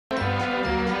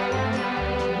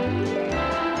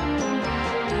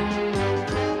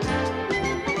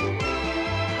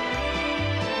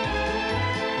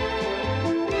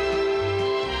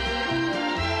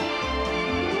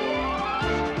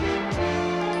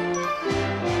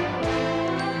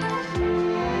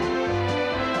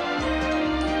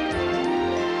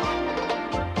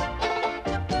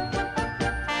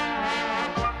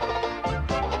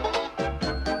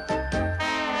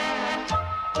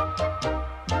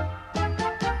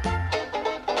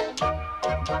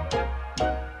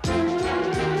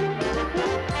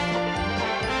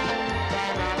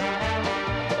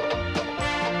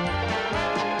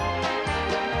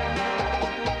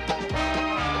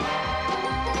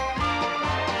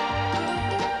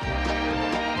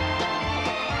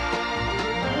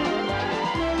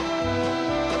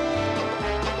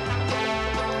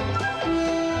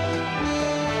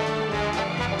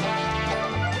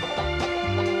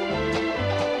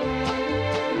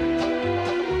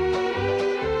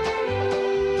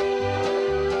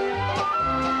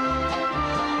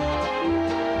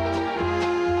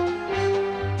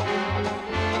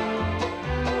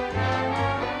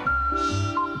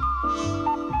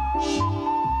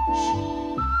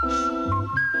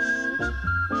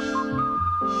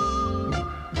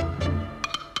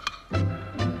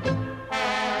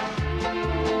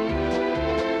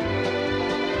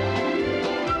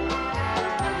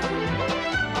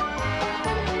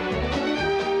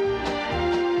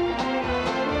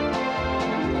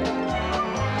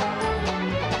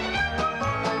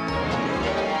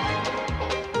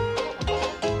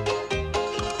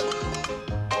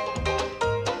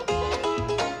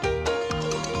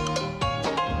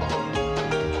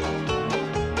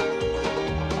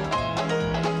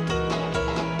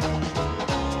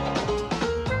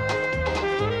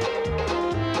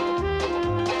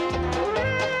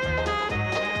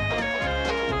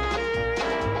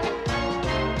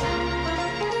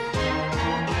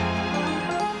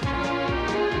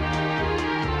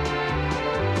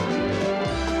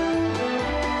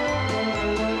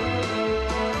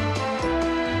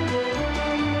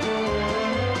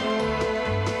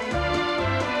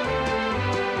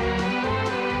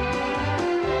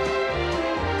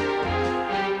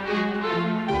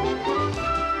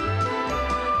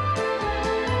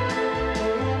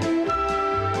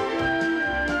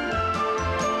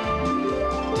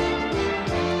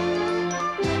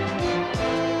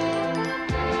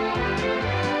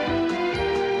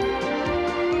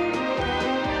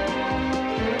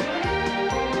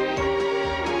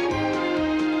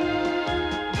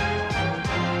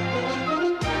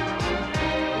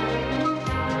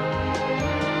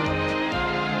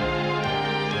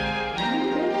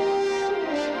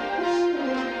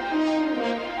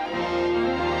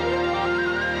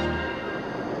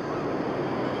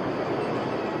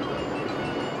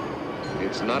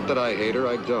It's not that I hate her,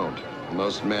 I don't.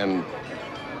 Most men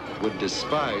would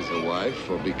despise a wife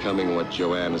for becoming what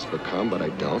Joanne has become, but I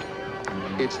don't.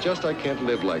 It's just I can't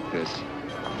live like this.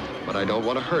 But I don't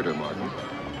want to hurt her, Martin.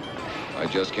 I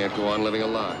just can't go on living a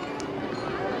lie.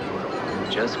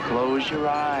 Just close your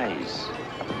eyes.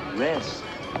 Rest.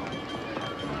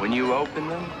 When you open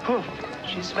them, poof,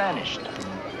 she's vanished.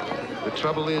 The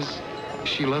trouble is,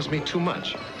 she loves me too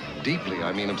much. Deeply,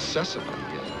 I mean obsessively.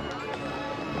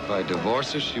 If I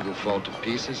divorce her, she will fall to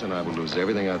pieces and I will lose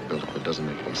everything I've built. It doesn't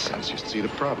make any sense. You see the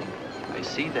problem? I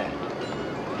see that.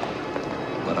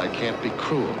 But I can't be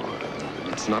cruel.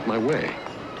 It's not my way.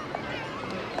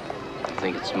 I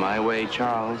think it's my way,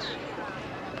 Charles.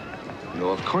 No,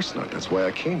 of course not. That's why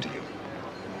I came to you.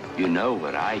 You know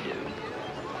what I do.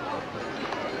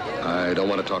 I don't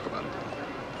want to talk about it.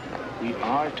 We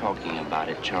are talking about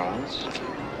it, Charles.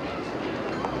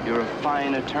 You're a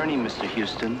fine attorney, Mr.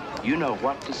 Houston. You know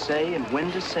what to say and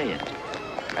when to say it,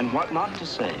 and what not to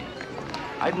say.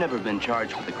 I've never been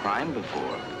charged with a crime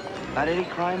before. Not any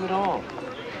crime at all.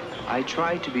 I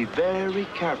tried to be very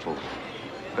careful.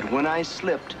 But when I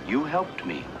slipped, you helped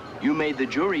me. You made the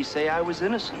jury say I was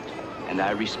innocent. And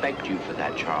I respect you for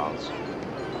that, Charles.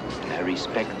 And I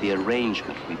respect the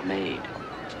arrangement we've made.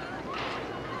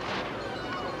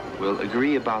 We'll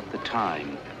agree about the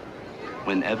time,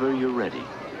 whenever you're ready.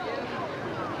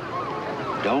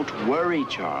 Don't worry,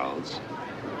 Charles.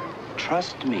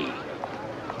 Trust me.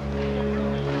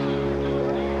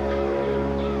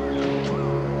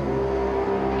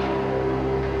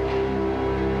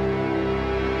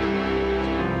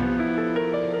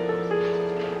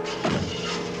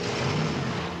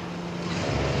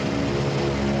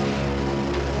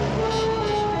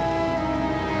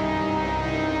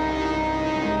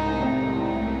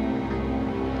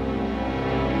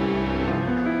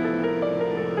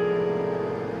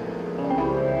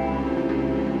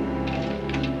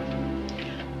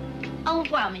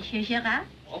 Monsieur Gérard.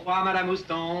 Au revoir, Madame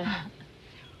Houston.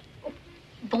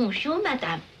 Bonjour,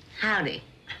 Madame. Howdy.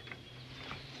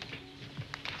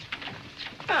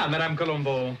 Ah, Madame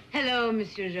Columbo. Hello,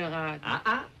 Monsieur Gérard.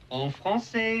 Ah, en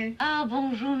français. Ah,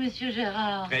 bonjour, Monsieur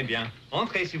Gérard. Très bien.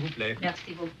 Entrez, s'il vous plaît.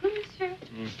 Merci beaucoup, monsieur.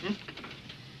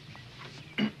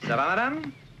 Ça va, Madame?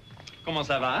 Comment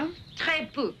ça va? Très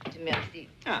peu, merci.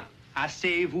 Ah,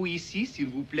 asseyez-vous ici, s'il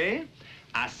vous plaît.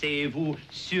 Asseyez-vous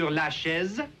sur la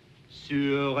chaise.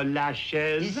 Sur la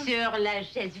chaise. Sur la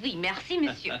chaise, oui, merci,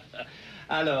 monsieur.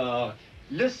 Alors,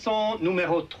 leçon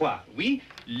numéro 3. Oui,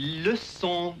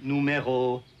 leçon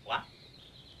numéro 3.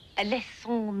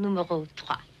 Leçon numéro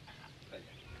 3.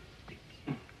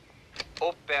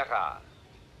 Opéra.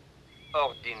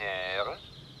 Ordinaire.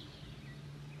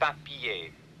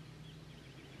 Papier.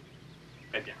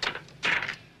 Très bien.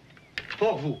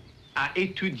 Pour vous, à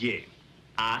étudier.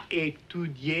 À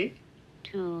étudier.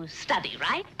 To study,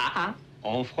 right?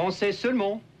 En français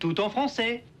seulement. Tout en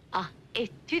français. Ah,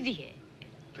 étudier.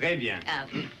 Très bien. Ah,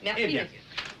 merci, Eh bien, monsieur.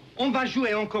 on va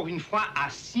jouer encore une fois à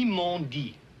Simon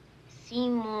dit.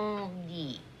 Simon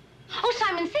dit. Oh,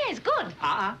 Simon says, good.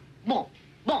 Bon,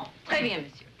 très bien,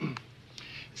 monsieur.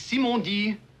 Simon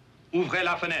dit, ouvrez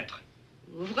la fenêtre.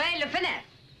 Ouvrez la fenêtre.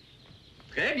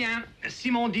 Très bien.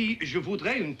 Simon dit, je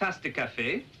voudrais une tasse de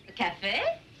café. Café,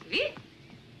 oui,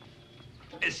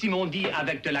 Simon dit,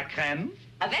 avec de la crème.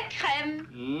 avec crème.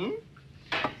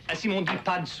 Simon dit,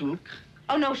 pas de sucre.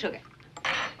 Oh, no sugar.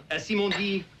 Simon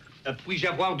dit, puis-je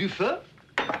avoir du feu?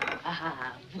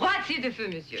 Ah, voici de feu,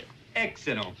 monsieur.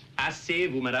 Excellent.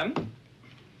 Asseyez-vous, madame.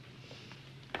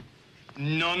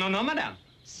 Non, non, non, madame.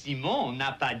 Simon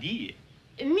n'a pas dit.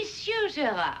 Monsieur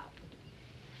Gérard,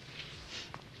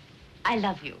 I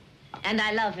love you, and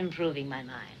I love improving my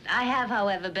mind. I have,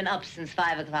 however, been up since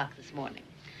 5 o'clock this morning.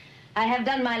 I have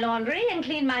done my laundry and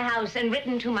cleaned my house and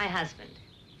written to my husband.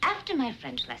 After my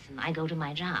French lesson, I go to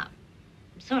my job.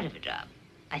 Sort of a job.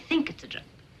 I think it's a job.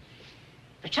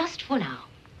 But just for now,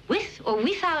 with or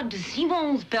without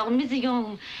Simon's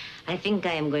permission, I think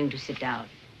I am going to sit down.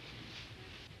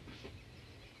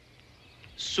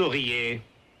 Souriez.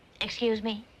 Excuse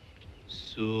me?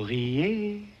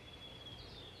 Souriez.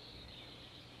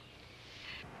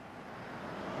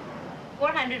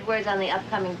 400 words on the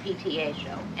upcoming PTA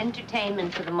show.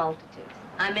 Entertainment for the multitudes.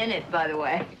 I'm in it, by the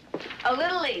way. Oh,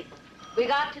 Little League. We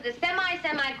got to the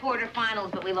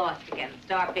semi-quarterfinals, but we lost again.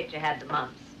 Star Picture had the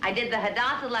mumps. I did the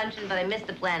Hadassah luncheon, but I missed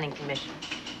the planning commission.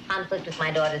 Conflict with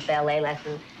my daughter's ballet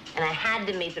lesson, and I had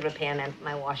to meet the repairman for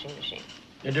my washing machine.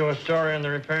 You do a story on the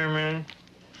repairman?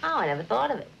 Oh, I never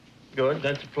thought of it. Good,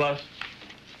 that's a plus.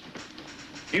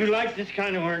 You like this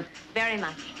kind of work? Very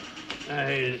much. I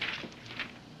hate it.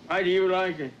 Why do you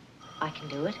like it? I can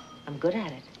do it. I'm good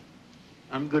at it.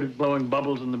 I'm good at blowing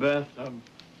bubbles in the bathtub.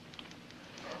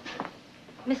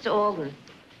 Mr. Alden,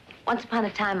 once upon a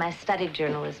time, I studied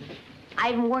journalism.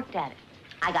 I even worked at it.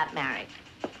 I got married.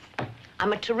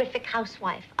 I'm a terrific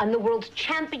housewife. I'm the world's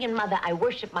champion mother. I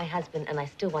worship my husband, and I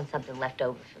still want something left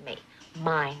over for me.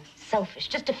 Mine. Selfish.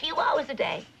 Just a few hours a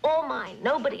day. All mine.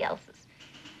 Nobody else's.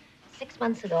 6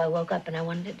 months ago, I woke up and I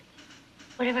wondered,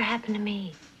 whatever happened to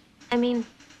me? I mean,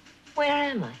 where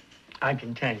am I? I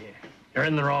can tell you, you're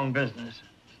in the wrong business.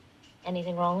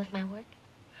 Anything wrong with my work?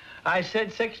 I said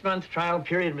 6-month trial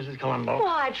period, Mrs. Columbo. Well,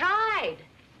 I tried.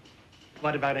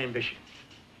 What about ambition?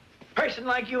 Person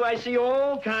like you, I see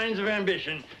all kinds of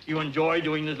ambition. You enjoy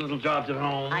doing these little jobs at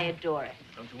home. I adore it.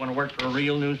 Don't you want to work for a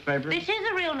real newspaper? This is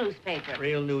a real newspaper.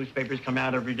 Real newspapers come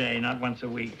out every day, not once a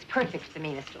week. It's perfect for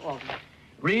me, Mr. Alden.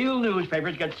 Real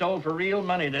newspapers get sold for real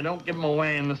money. They don't give them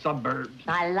away in the suburbs.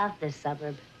 I love this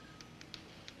suburb.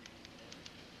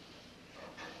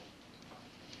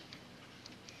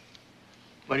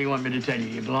 What do you want me to tell you?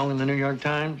 You belong in the New York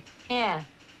Times? Yeah,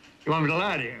 You want me to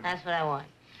lie to you? that's what I want.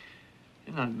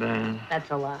 You're not bad.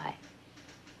 That's a lie.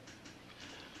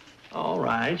 All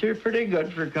right, you're pretty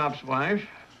good for a cop's wife.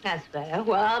 That's better.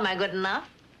 Well, am I good enough?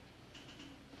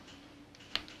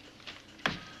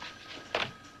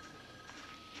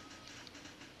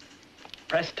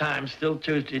 Press time, still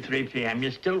Tuesday, 3 p.m.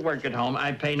 You still work at home.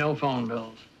 I pay no phone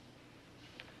bills.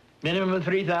 Minimum of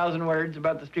 3,000 words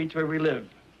about the streets where we live.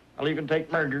 I'll even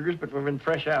take murderers, but we've been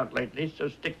fresh out lately, so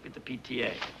stick with the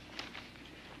PTA.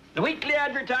 The weekly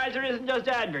advertiser isn't just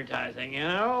advertising, you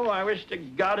know? I wish to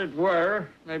God it were.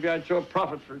 Maybe I'd show a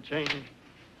profit for a change.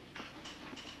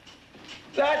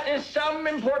 That is some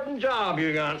important job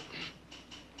you got.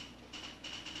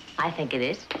 I think it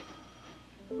is.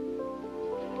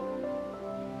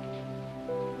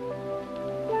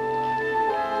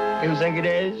 You think it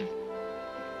is?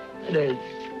 It is.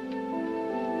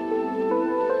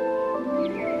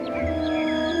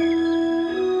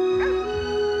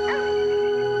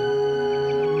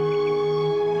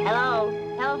 Hello,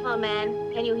 telephone man.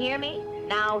 Can you hear me?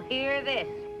 Now hear this.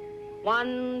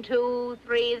 1, 2,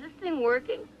 3. Is this thing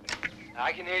working?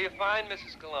 I can hear you fine,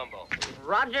 Mrs. Columbo.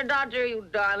 Roger Dodger, you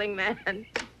darling man.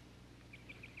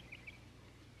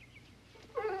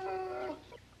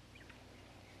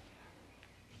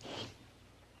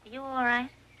 You all right?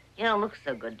 You don't look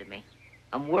so good to me.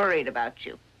 I'm worried about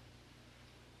you.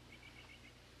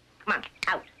 Come on,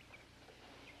 out.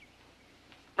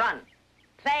 Run.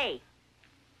 Play.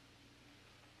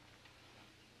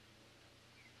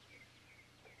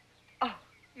 Oh,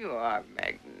 you are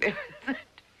magnificent.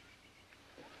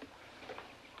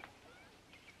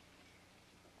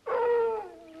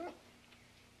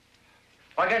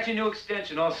 I got your new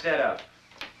extension all set up.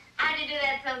 How'd you do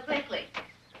that so quickly?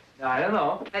 I don't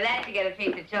know. For that, you get a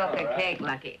piece of chocolate cake,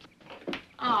 Lucky.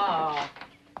 Oh,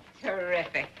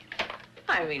 terrific.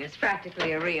 I mean, it's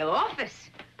practically a real office.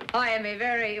 I am a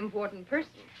very important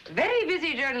person. Very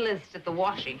busy journalist at the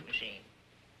washing machine.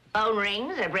 Phone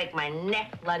rings. I break my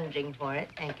neck lunging for it.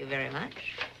 Thank you very much.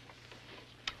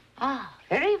 Ah,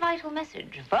 very vital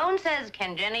message. Phone says,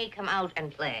 can Jenny come out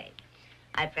and play?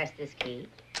 I press this key.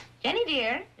 Jenny,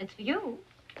 dear, it's for you.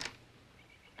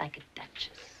 Like a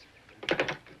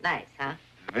duchess. Nice, huh?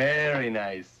 Very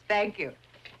nice. Thank you.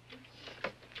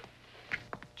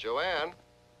 Joanne?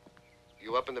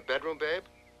 You up in the bedroom, babe?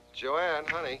 Joanne,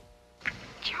 honey.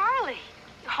 Charlie,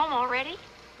 you home already?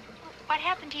 What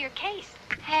happened to your case?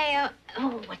 Hey,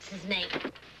 what's his name?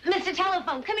 Mr.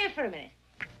 Telephone, come here for a minute.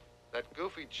 That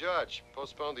goofy judge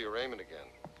postponed the arraignment again.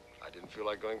 I didn't feel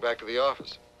like going back to the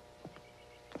office.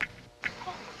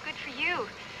 Oh, good for you.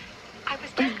 I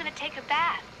was just going to take a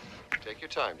bath. Take your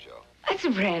time, Joe. That's a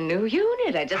brand new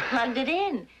unit. I just plugged it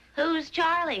in. Who's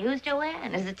Charlie? Who's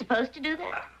Joanne? Is it supposed to do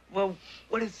that? Well,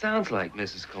 what it sounds like,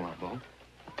 Mrs. Columbo,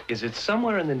 is that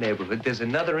somewhere in the neighborhood there's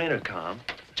another intercom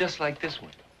just like this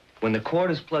one. When the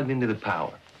cord is plugged into the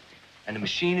power and the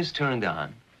machine is turned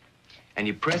on and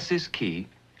you press this key,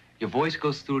 your voice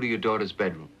goes through to your daughter's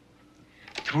bedroom.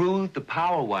 Through the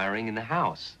power wiring in the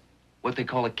house, what they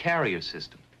call a carrier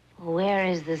system. Where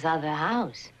is this other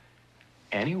house?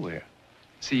 Anywhere.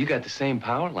 See, you got the same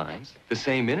power lines, the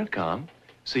same intercom,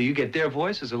 so you get their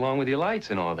voices along with your lights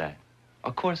and all that.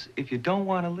 Of course, if you don't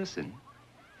want to listen,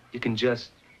 you can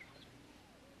just...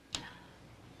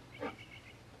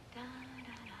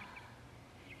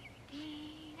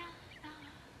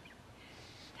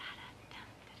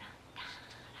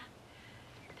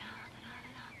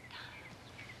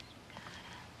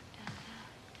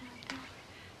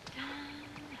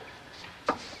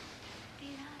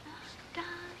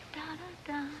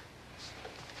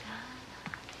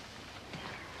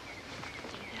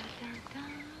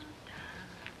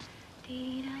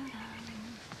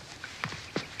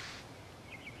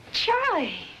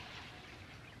 Charlie,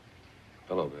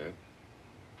 Hello, babe.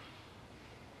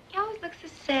 you always look so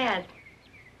sad.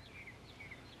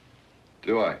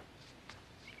 Do I?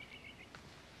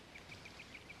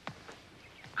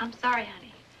 I'm sorry,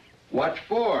 honey. What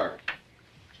for?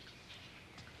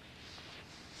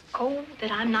 Oh,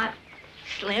 that I'm not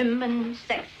slim and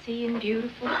sexy and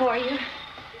beautiful for you.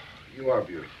 You are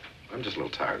beautiful. I'm just a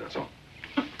little tired, that's all.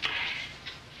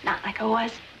 Not like I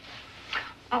was.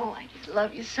 Oh, I just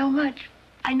love you so much.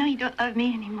 I know you don't love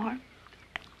me anymore.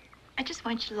 I just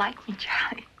want you to like me,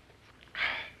 Charlie.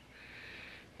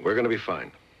 We're gonna be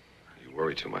fine. You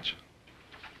worry too much.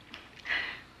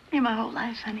 You're my whole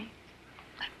life, honey.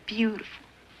 A beautiful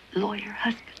lawyer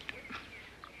husband.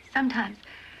 Sometimes,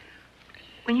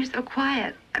 when you're so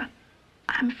quiet,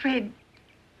 I'm afraid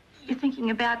you're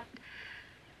thinking about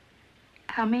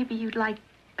how maybe you'd like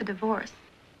a divorce.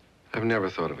 I've never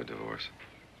thought of a divorce.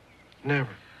 Never.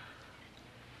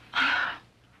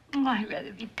 Oh, I'd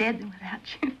rather be dead than without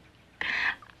you.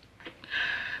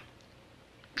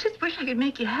 Just wish I could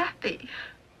make you happy.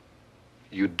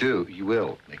 You do. You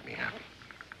will make me happy.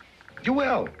 You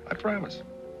will. I promise.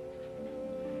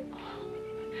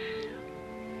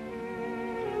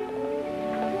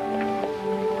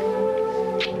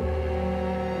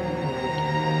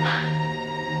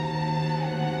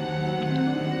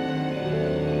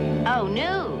 Oh,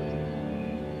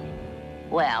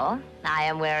 news. Well, I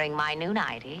am wearing my new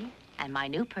nightie and my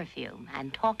new perfume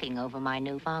and talking over my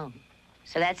new phone.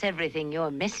 So that's everything you're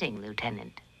missing,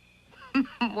 Lieutenant.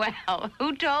 Well,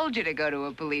 who told you to go to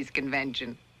a police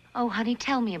convention? Oh, honey,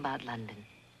 tell me about London.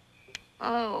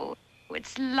 Oh,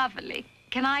 it's lovely.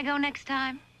 Can I go next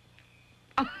time?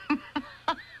 Well,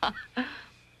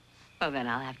 then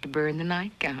I'll have to burn the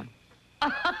nightgown.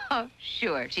 Oh,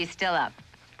 sure. She's still up.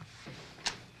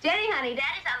 Jenny, honey,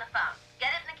 Daddy's on the phone.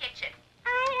 Get it in the kitchen.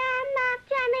 I am not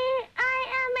Jenny. I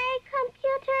am a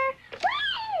computer.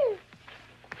 Woo!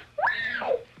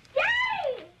 Woo!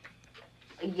 Yay!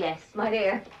 Yes, my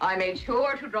dear. I made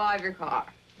sure to drive your car.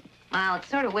 Well, it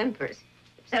sort of whimpers.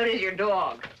 So does your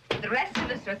dog. The rest of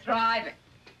us are thriving.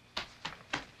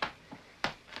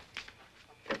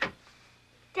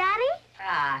 Daddy?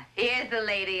 Ah, here's the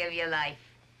lady of your life.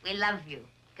 We love you.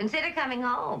 Consider coming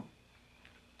home.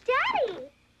 Daddy,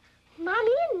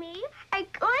 Mommy and me are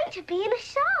going to be in a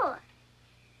show.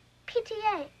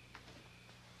 PTA.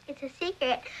 It's a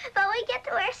secret, but we get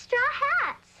to wear straw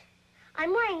hats.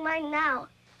 I'm wearing mine now.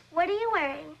 What are you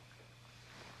wearing?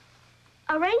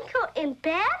 A raincoat in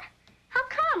bed? How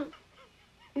come?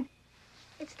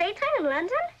 It's daytime in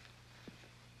London?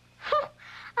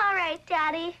 All right,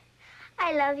 Daddy.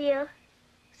 I love you.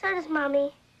 So does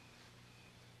Mommy.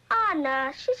 Oh,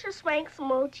 no, she's just wearing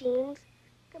some old jeans.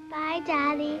 Goodbye,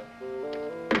 Daddy.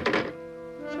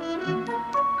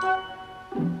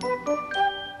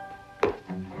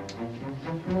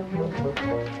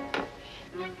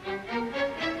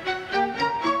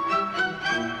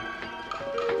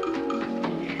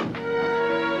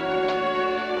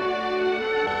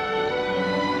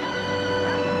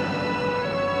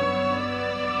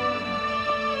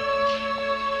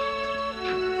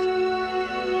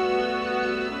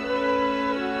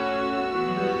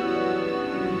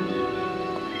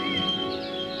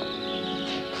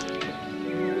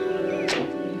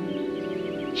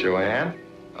 Joanne?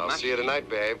 I'll see you tonight,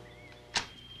 babe.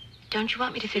 Don't you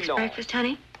want me to fix breakfast,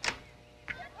 honey?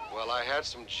 Well, I had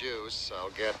some juice. I'll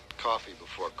get coffee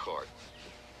before court.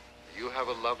 You have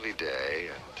a lovely day,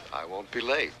 and I won't be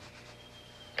late.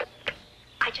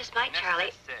 I just might,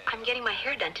 Charlie. I'm getting my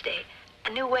hair done today. A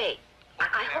new way.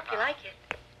 I hope you like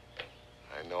it.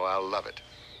 I know I'll love it.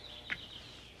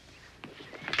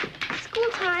 School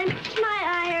time. My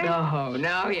iron. Oh,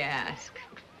 now you ask.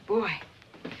 Boy,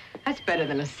 that's better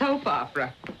than a soap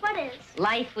opera. What is?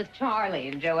 Life with Charlie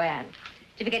and Joanne.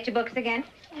 Did you forget your books again?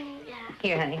 Yeah.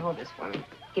 Here, honey, hold this for me.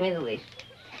 Give me the leash.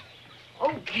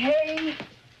 Okay.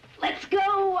 Let's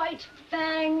go, White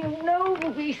Fang, you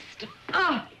noble beast.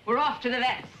 Ah, we're off to the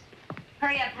vets.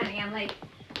 Hurry up, honey, I'm late.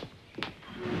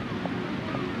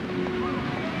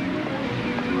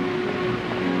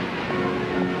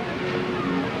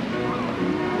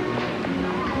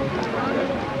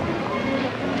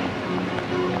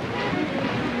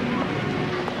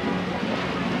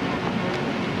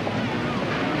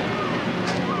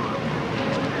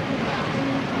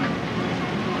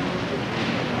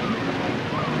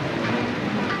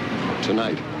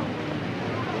 Tonight.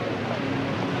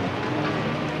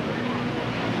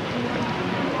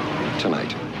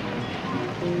 Tonight.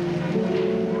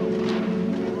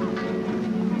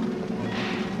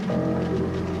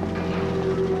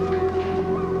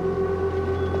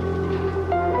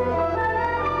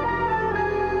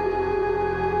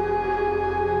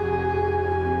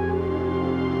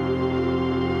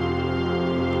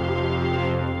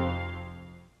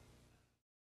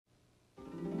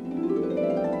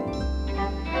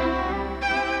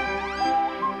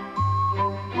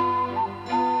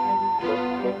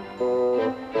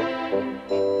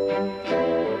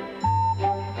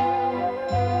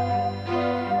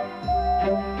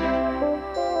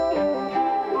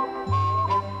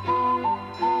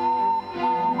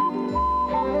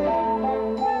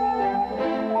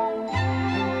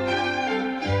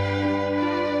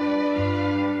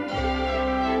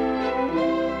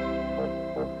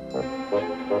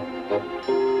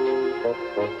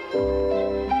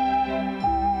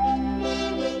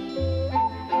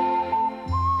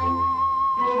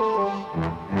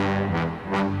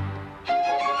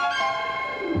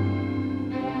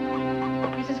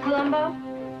 Mrs. Columbo?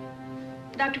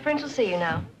 Dr. Prince will see you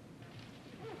now.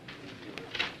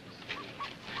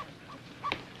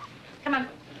 Come on.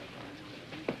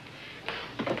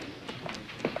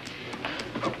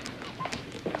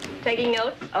 Taking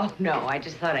notes? Oh, no. I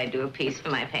just thought I'd do a piece for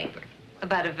my paper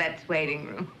about a vet's waiting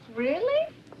room. Really?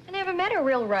 I never met a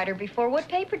real writer before. What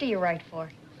paper do you write for?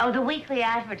 Oh, the Weekly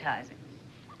Advertiser.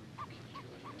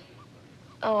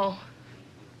 Oh.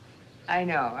 I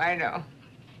know.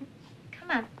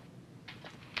 Come on.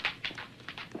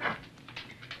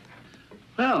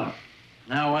 Well,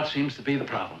 now what seems to be the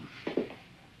problem?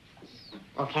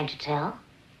 Well, can't you tell?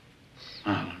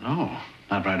 I don't know.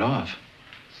 Not right off.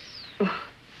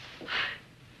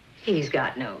 He's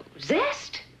got no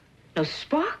zest, no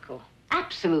sparkle,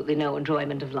 absolutely no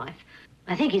enjoyment of life.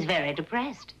 I think he's very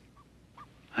depressed.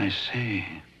 I see.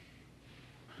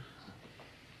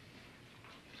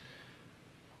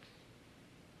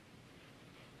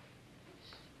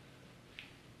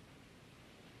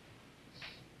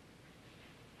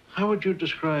 How would you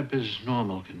describe his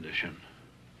normal condition?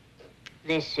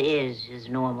 This is his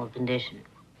normal condition.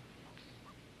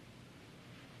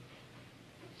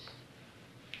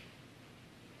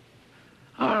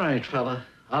 All right, fella.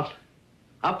 Up.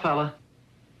 Up, fella.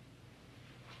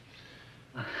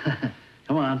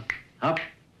 Come on. Up.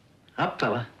 Up,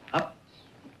 fella. Up.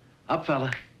 Up,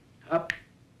 fella. Up.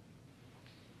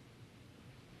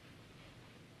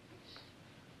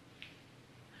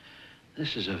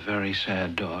 This is a very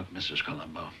sad dog, Mrs.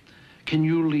 Columbo. Can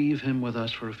you leave him with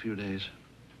us for a few days?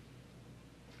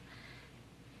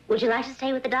 Would you like to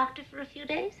stay with the doctor for a few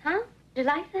days, huh? Would you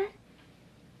like that?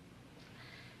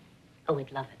 Oh,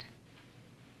 we'd love it.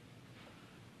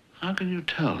 How can you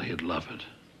tell he'd love it?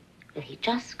 Well, he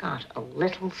just got a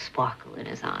little sparkle in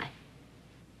his eye.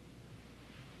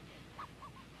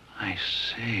 I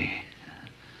see.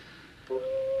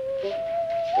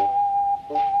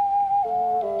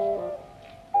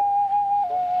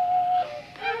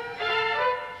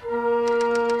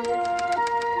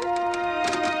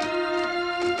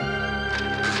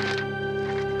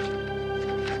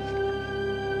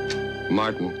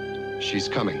 Martin, she's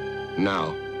coming.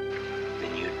 Now.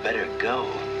 Then you'd better go.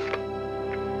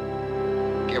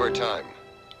 Give her time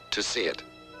to see it.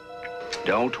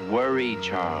 Don't worry,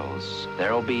 Charles.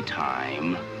 There'll be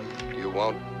time. You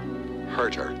won't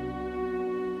hurt her.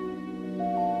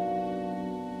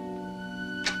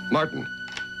 Martin.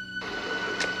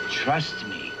 Trust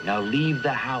me. Now leave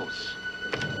the house.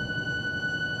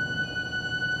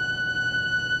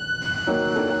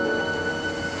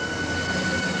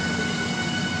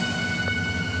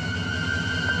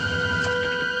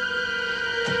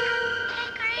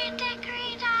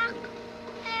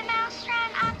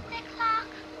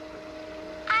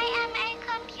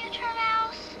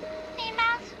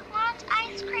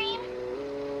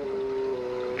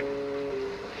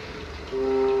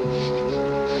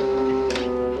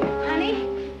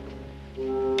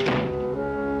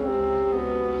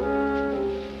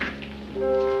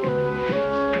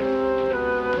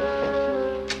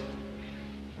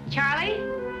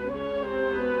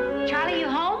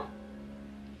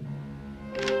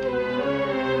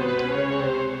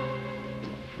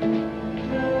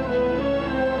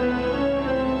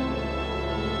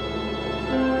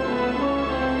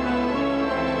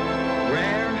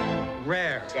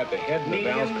 Got the head and the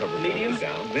valve cover bolted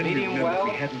down. Then we remembered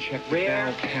we hadn't checked the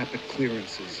valve cap at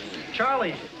clearances.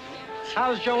 Charlie,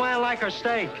 how's Joanne like her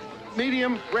steak?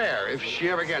 Medium rare, if she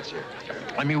ever gets here.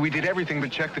 I mean, we did everything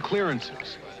but check the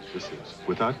clearances. This is,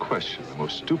 without question, the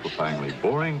most stupefyingly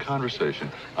boring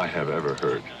conversation I have ever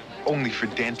heard. Only for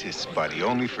dentists, buddy.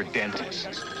 Only for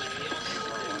dentists.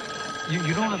 You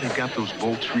know how they got those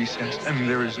bolts recessed? I mean,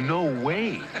 there is no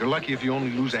way. You're lucky if you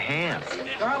only lose a hand.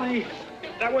 Charlie,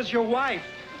 that was your wife.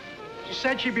 She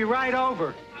said she'd be right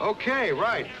over. Okay,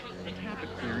 right. The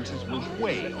clearances was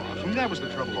way off. I mean, that was the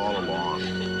trouble all along.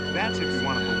 That's if you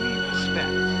want to believe the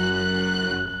specs.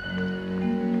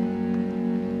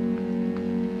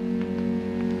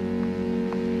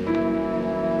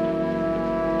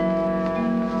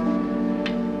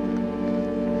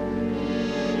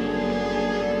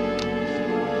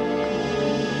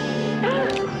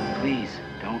 Please,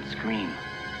 don't scream.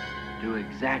 Do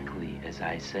exactly as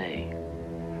I say.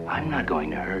 I'm not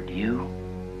going to hurt you.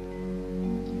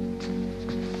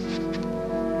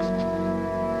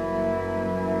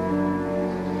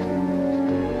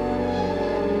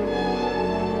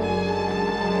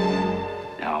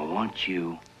 Now I want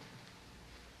you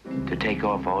to take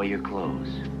off all your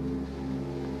clothes.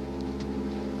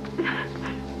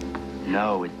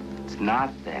 No, it's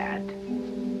not that.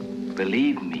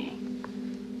 Believe me,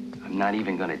 I'm not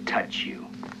even going to touch you.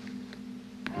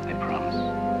 I promise.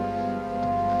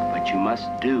 But you must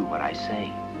do what I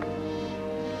say.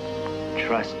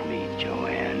 Trust me,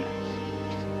 Joanne.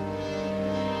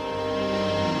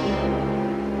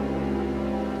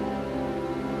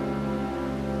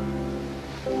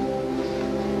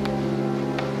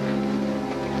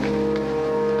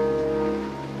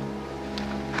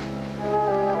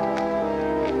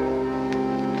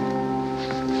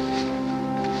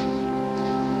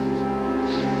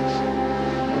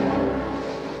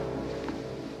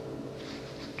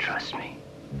 Trust me.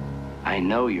 I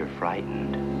know you're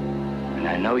frightened, and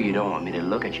I know you don't want me to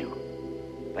look at you.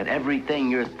 But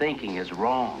everything you're thinking is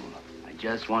wrong. I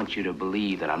just want you to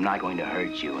believe that I'm not going to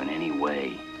hurt you in any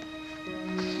way.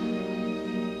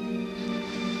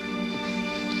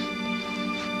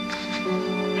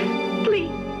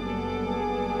 Please.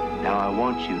 Now I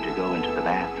want you to go into the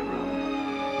bathroom.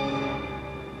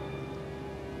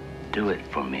 Do it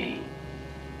for me.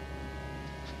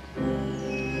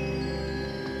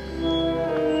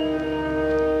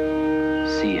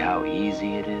 See how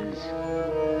easy it is?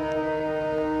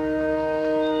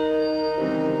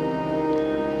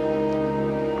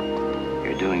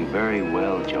 You're doing very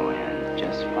well, Joanne.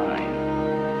 Just fine.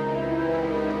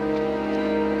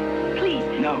 Please.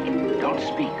 No, don't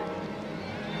speak.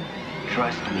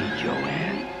 Trust me,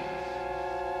 Joanne.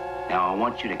 Now I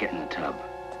want you to get in the tub.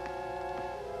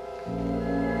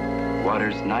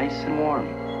 Water's nice and warm.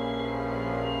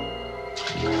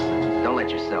 Don't let let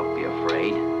yourself be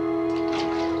afraid.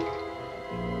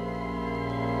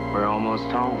 We're almost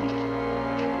home.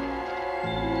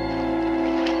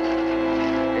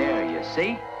 There, you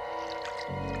see?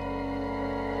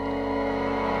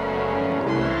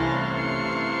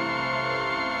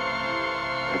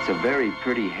 It's a very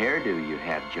pretty hairdo you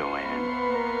have, Joanne.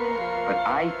 But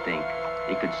I think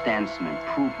it could stand some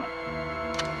improvement.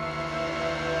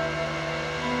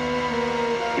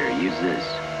 Here, use this.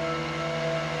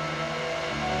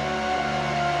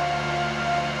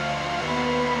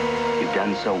 You've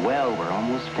done so well, we're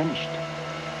almost finished.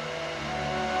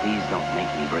 Please don't make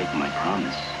me break my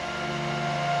promise.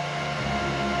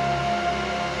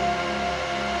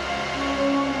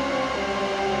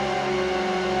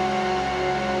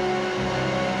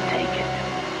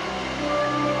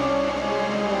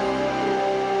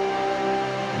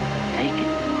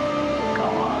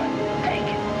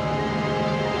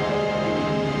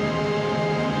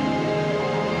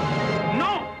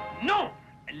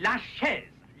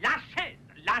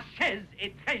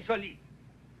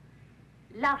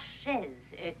 La chaise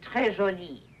est très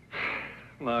jolie.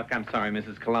 Look, I'm sorry,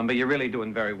 Mrs. Columbo. You're really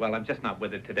doing very well. I'm just not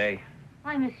with it today.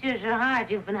 Why, Monsieur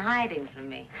Gerard, you've been hiding from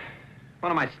me.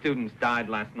 One of my students died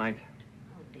last night.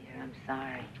 Oh, dear, I'm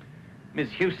sorry.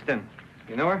 Miss Houston.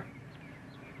 You know her?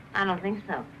 I don't think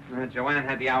so. Joanne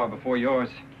had the hour before yours.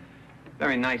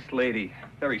 Very nice lady.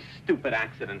 Very stupid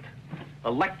accident.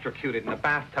 Electrocuted in a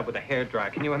bathtub with a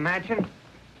hairdryer. Can you imagine?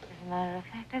 As a matter of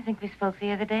fact, I think we spoke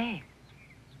the other day.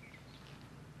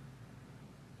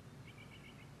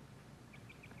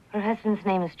 Her husband's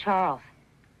name is Charles.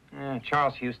 Yeah,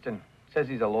 Charles Houston. Says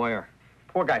he's a lawyer.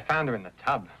 Poor guy found her in the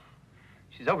tub.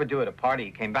 She's overdue at a party.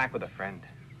 He came back with a friend.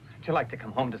 How'd you like to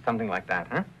come home to something like that,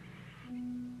 huh?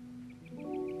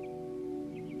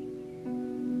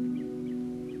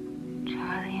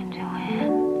 Charlie and Joanne.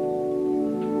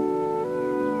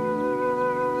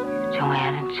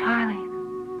 Joanne and Charlie.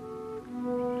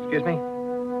 Excuse me?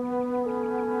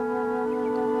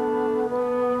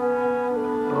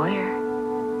 Lawyer.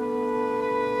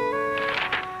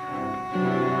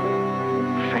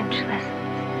 French lessons.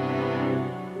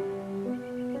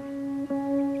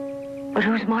 But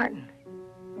who's Martin?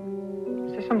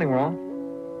 Is there something wrong?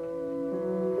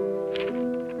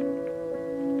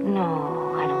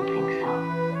 No, I don't think so.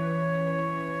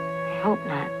 I hope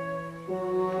not.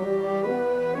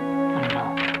 Oh, no.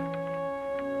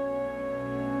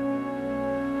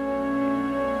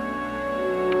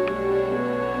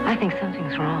 I think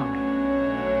something's wrong.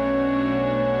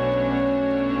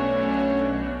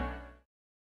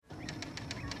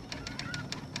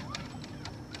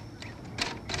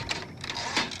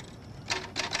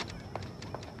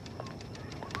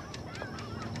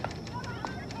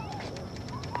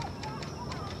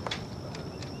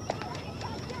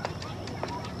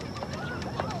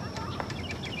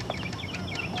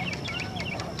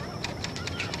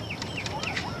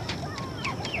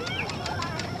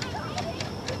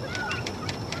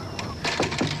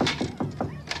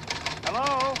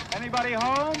 Anybody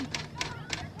home?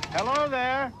 Hello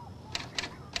there.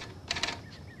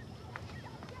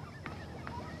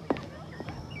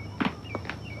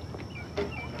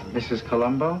 Mrs.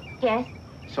 Columbo? Yes?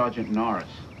 Sergeant Norris.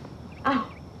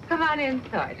 Oh, come on in,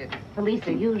 Sergeant. Police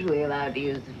are usually allowed to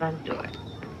use the front door.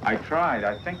 I tried.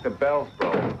 I think the bell's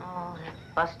broke. Oh,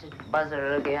 that busted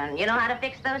buzzer again. You know how to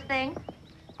fix those things?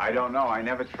 I don't know. I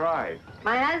never tried.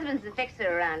 My husband's a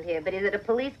fixer around here, but he's at a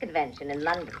police convention in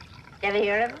London. You ever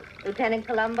hear of him? Lieutenant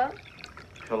Columbo?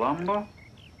 Columbo?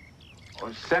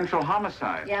 Oh, Central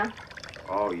Homicide. Yeah?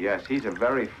 Oh, yes. He's a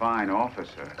very fine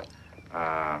officer.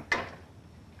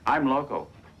 I'm local.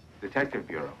 Detective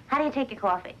Bureau. How do you take your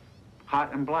coffee?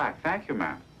 Hot and black. Thank you,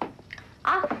 ma'am.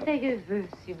 Asseyez-vous,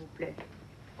 s'il vous plaît.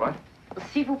 What?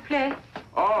 S'il vous plaît.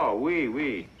 Oh,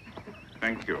 oui.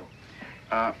 Thank you.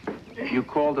 You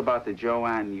called about the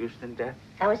Joanne Houston death?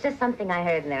 That was just something I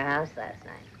heard in their house last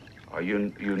night. Oh,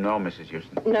 you know Mrs.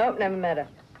 Houston? Nope, never met her.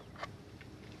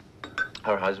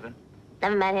 Her husband?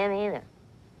 Never met him either.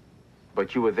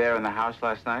 But you were there in the house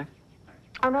last night?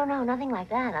 Oh, no, nothing like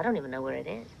that. I don't even know where it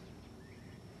is.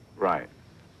 Right.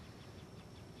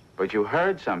 But you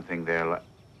heard something there.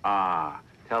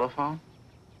 Telephone?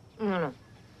 No.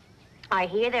 I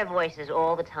hear their voices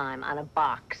all the time on a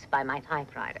box by my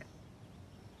typewriter.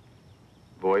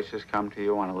 Voices come to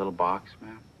you on a little box,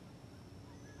 ma'am?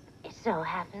 It so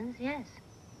happens, yes.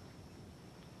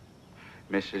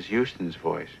 Mrs. Houston's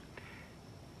voice.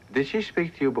 Did she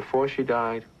speak to you before she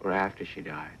died or after she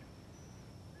died?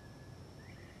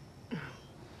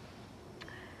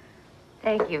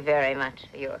 Thank you very much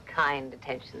for your kind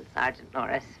attention, Sergeant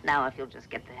Norris. Now, if you'll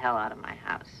just get the hell out of my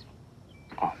house.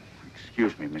 Oh,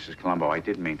 excuse me, Mrs. Columbo. I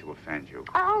didn't mean to offend you.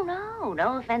 Oh, no,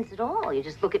 no offense at all. You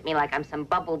just look at me like I'm some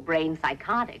bubble-brain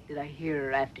psychotic. Did I hear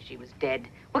her after she was dead?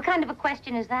 What kind of a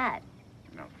question is that?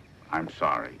 No, I'm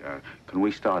sorry. Can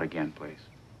we start again, please?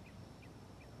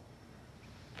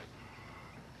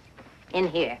 In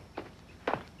here.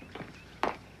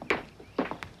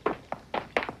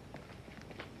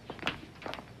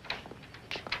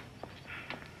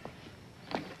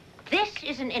 This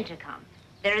is an intercom.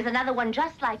 There is another one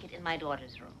just like it in my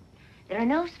daughter's room. There are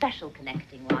no special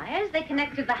connecting wires. They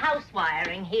connect to the house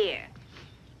wiring here.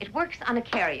 It works on a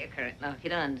carrier current. Now, if you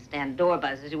don't understand door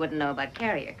buzzers, you wouldn't know about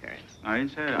carrier currents. I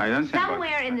didn't say it. I don't say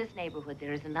Somewhere in this neighborhood,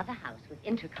 there is another house with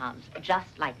intercoms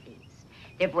just like these.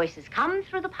 Their voices come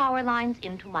through the power lines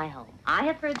into my home. I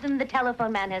have heard them. The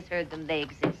telephone man has heard them. They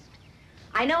exist.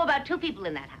 I know about 2 people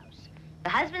in that house. The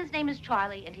husband's name is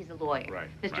Charlie, and he's a lawyer. Right,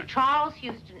 Mr. right. Charles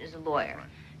Houston is a lawyer. Right.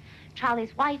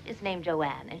 Charlie's wife is named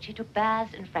Joanne, and she took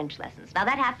baths and French lessons. Now,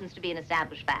 that happens to be an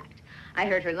established fact. I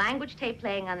heard her language tape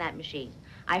playing on that machine.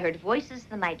 I heard voices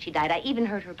the night she died. I even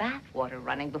heard her bath water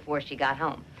running before she got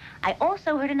home. I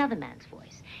also heard another man's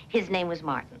voice. His name was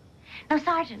Martin. Now,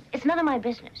 Sergeant, it's none of my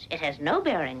business. It has no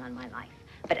bearing on my life.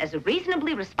 But as a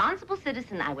reasonably responsible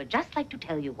citizen, I would just like to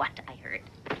tell you what I heard.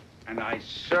 And I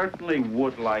certainly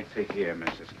would like to hear,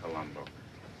 Mrs. Columbo.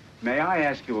 May I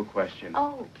ask you a question?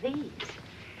 Oh, please.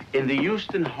 In the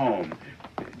Houston home,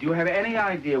 do you have any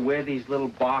idea where these little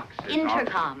boxes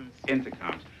Intercoms. are?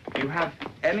 Intercoms. Do you have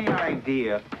any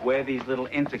idea where these little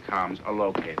intercoms are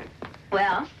located?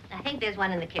 Well, I think there's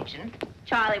one in the kitchen.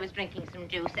 Charlie was drinking some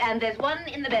juice, and there's one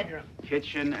in the bedroom.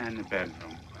 Kitchen and the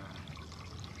bedroom.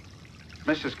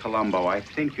 Mrs. Columbo, I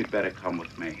think you'd better come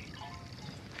with me.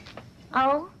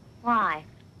 Oh? Why?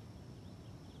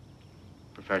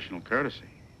 Professional courtesy.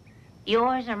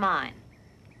 Yours or mine?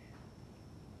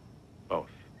 Both.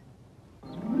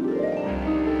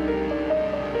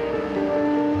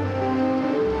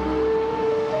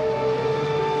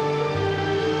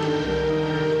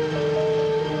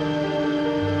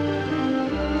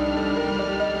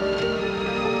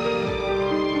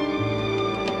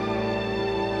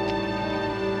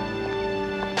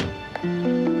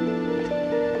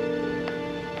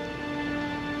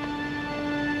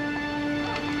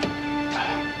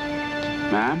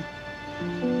 Ma'am?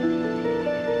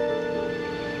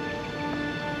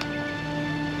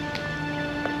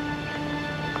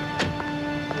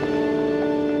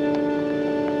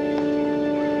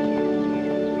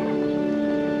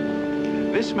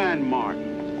 This man,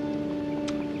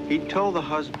 Martin, he told the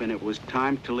husband it was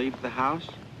time to leave the house?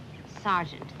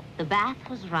 Sergeant, the bath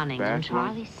was running, and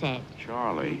Charlie said,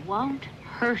 Charlie. "You won't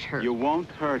hurt her." You won't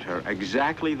hurt her.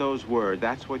 Exactly those words.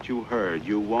 That's what you heard.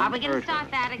 You won't hurt her. Are we going to start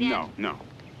that again? No, no.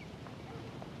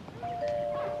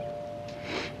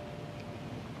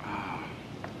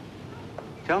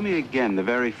 Tell me again the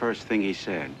very first thing he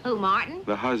said. Who, Martin?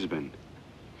 The husband.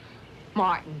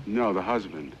 Martin. No, the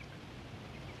husband.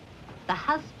 The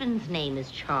husband's name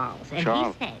is Charles, and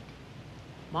Charles. he said,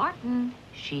 "Martin,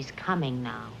 she's coming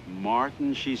now."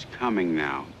 Martin, she's coming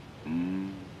now.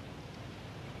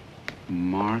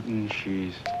 Martin,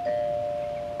 she's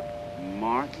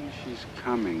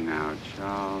coming now,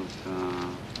 Charles.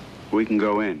 We can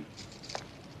go in.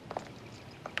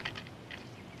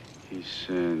 He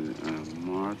said,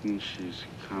 Martin, she's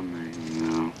coming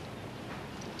now.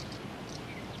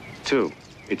 2.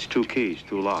 It's 2 keys,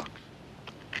 2 locks.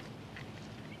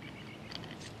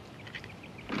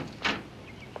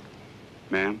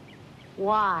 Ma'am?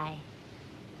 Why?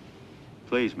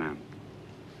 Please, ma'am.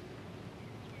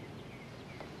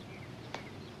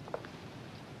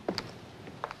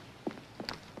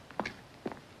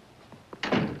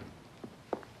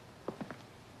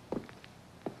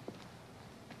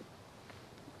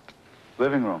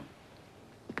 Living room.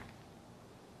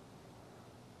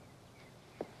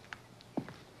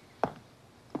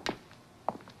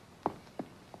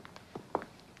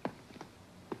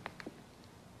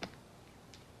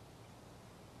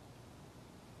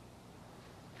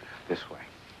 This way.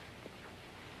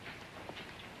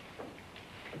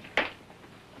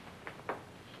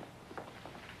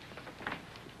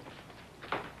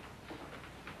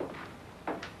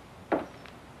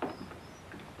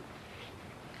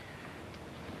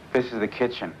 This is the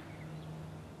kitchen.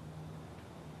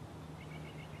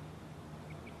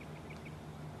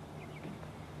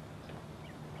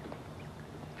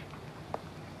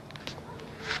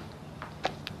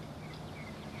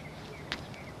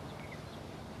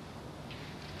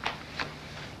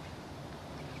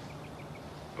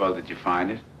 Well, did you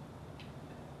find it?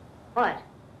 What?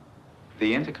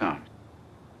 The intercom.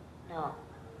 No.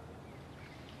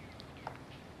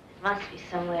 Must be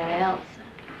somewhere else.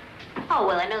 Oh,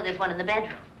 well, I know there's one in the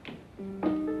bedroom.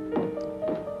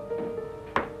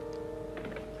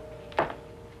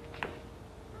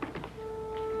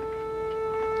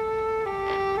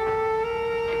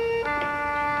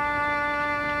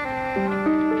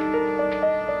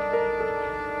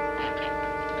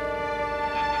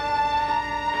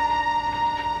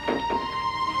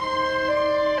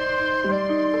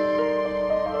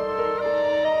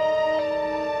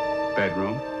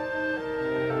 Bedroom.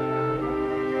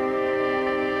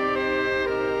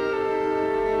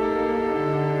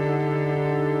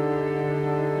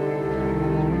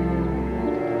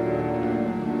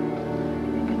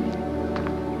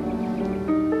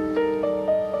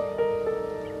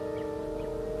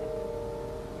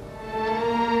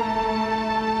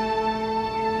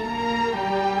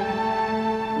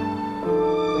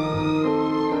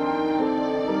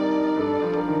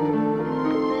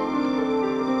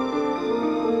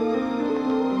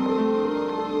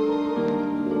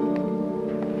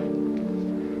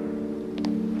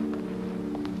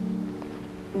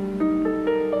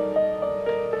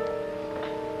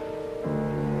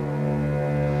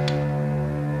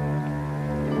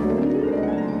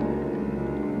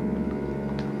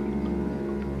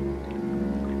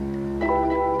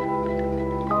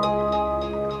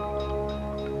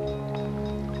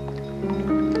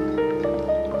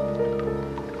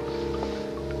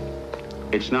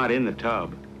 It's not in the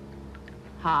tub.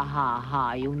 Ha, ha,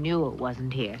 ha. You knew it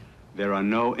wasn't here. There are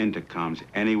no intercoms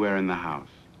anywhere in the house.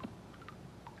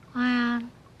 Well,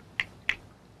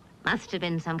 must have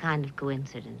been some kind of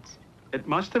coincidence. It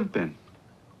must have been.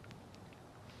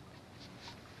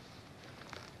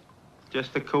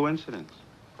 Just a coincidence.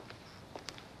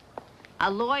 A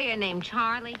lawyer named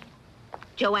Charlie?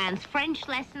 Joanne's French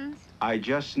lessons? I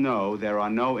just know there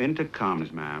are no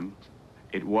intercoms, ma'am.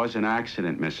 It was an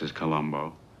accident, Mrs.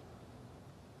 Columbo.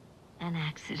 An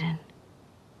accident.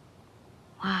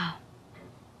 Wow.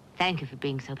 Thank you for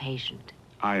being so patient.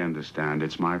 I understand.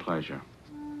 It's my pleasure.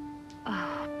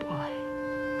 Oh, boy.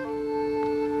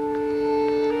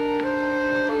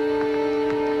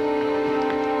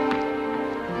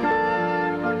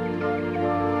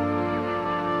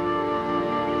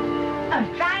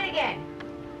 Oh, try it again.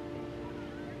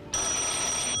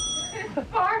 It's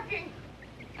sparking.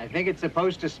 I think it's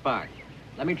supposed to spark.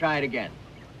 Let me try it again.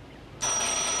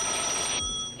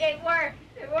 It worked.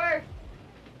 It worked.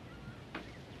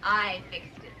 I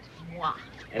fixed it. Mwah.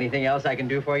 Anything else I can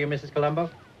do for you, Mrs. Columbo?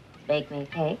 Bake me a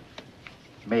cake.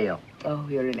 Mail. Oh,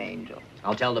 you're an angel.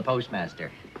 I'll tell the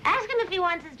postmaster. Ask him if he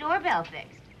wants his doorbell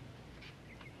fixed.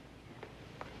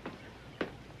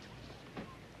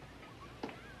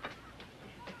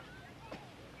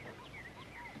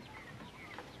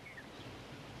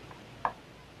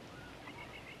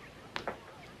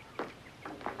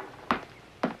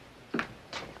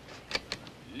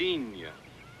 Ligne.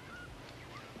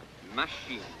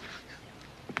 Machine.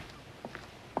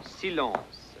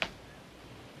 Silence.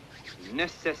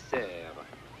 Nécessaire.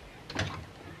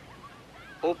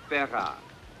 Opéra.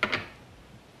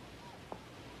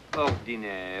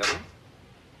 Ordinaire.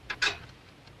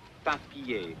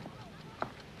 Papier.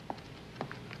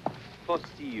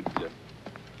 Possible.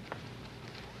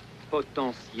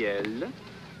 Potentiel.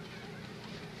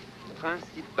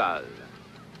 Principal.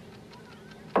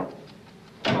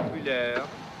 Populaire.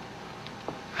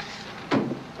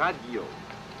 Radio.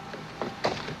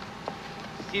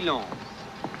 Silence.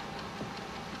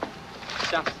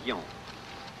 Station.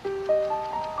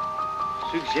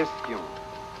 Suggestion.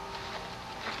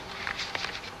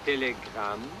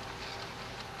 Télégramme.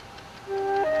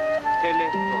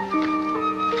 Téléphone.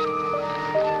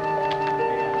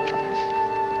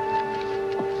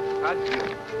 Radio.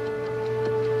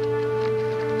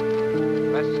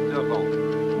 Restaurant.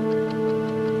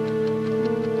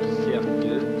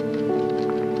 Sérieux.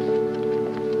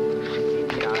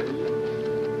 Signal.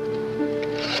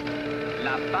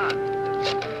 La panne.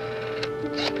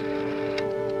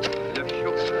 Le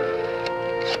chauffeur.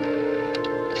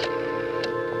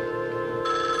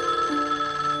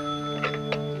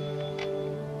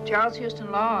 Charles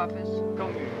Houston Law Office.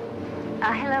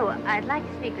 Hello. I'd like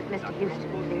to speak with Mr.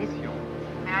 Houston, please.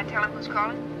 May I tell him who's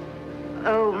calling?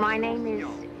 Oh, my name is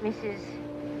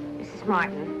Mrs.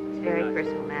 Martin. It's a very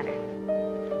personal matter.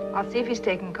 I'll see if he's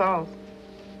taking calls.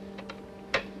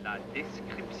 La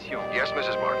description. Yes,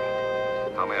 Mrs. Martin.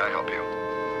 How may I help you?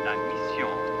 La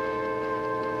mission.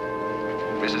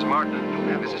 Mrs.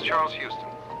 Martin, this is Charles Houston.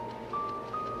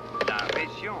 La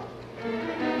région.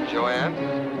 Joanne,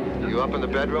 you up in the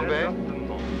bedroom, babe?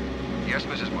 Yes,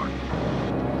 Mrs. Martin.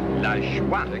 La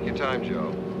joie. Take your time,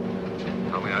 Joe.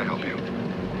 How may I help you?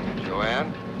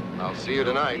 Joanne, I'll see you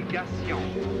tonight. Yes,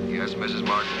 Mrs.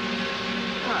 Martin.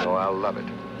 Oh, I'll love it.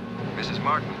 Mrs.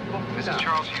 Martin, Mrs.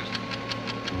 Charles Houston.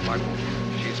 Martin,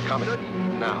 she's coming.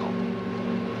 Now.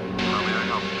 How may I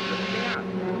help you?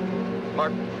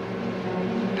 Martin,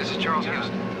 this is Charles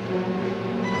Houston.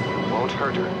 You won't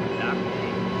hurt her.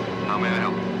 How may I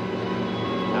help you?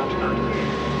 Won't hurt her.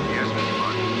 Yes, Mrs.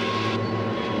 Martin.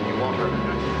 You won't hurt her.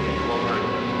 You won't hurt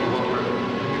her. You won't hurt her.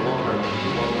 You won't hurt her.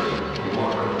 You won't hurt her. You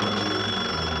won't hurt her.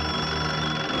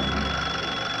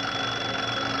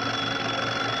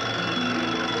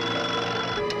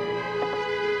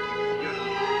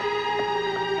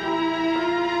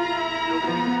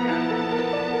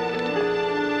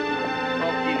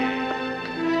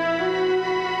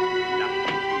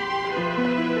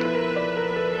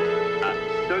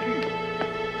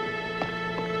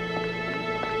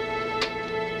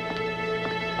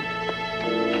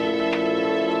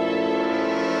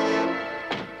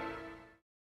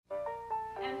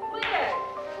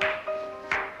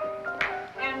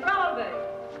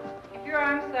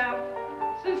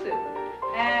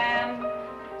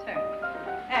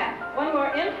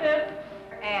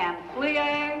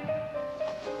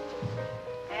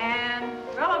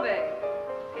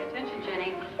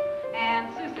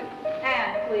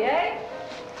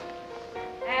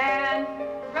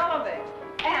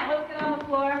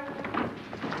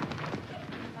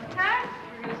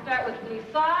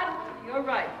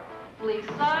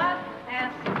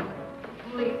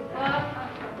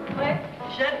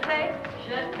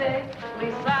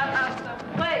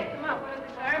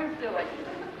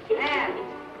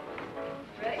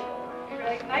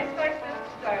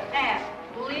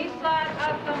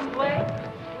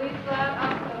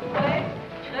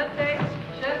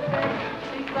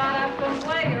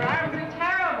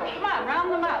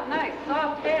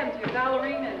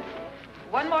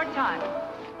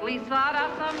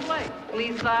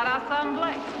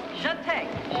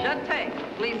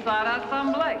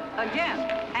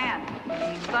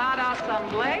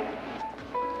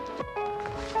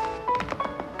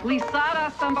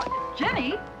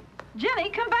 Jenny,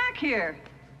 come back here.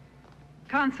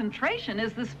 Concentration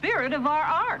is the spirit of our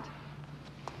art.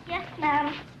 Yes,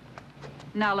 ma'am.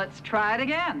 Now let's try it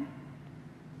again.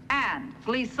 And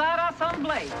glissade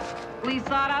assemblée.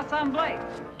 Glissade assemblée.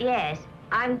 Yes,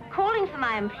 I'm calling for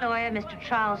my employer, Mr.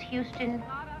 Charles Houston.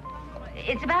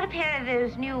 It's about a pair of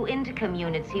those new intercom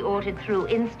units he ordered through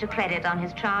Instacredit on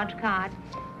his charge card.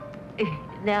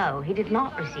 No, he did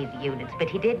not receive the units, but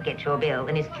he did get your bill,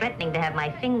 and is threatening to have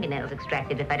my fingernails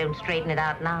extracted if I don't straighten it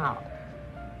out now.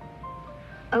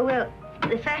 Oh, well,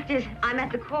 the fact is, I'm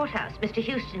at the courthouse. Mr.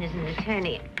 Houston is an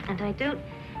attorney, and I don't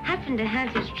happen to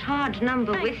have his charge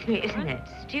number with me. Isn't it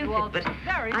stupid? But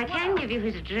I can give you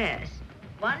his address.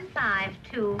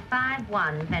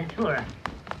 15251 Ventura.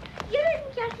 You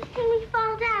didn't get to see me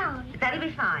fall down. That'll be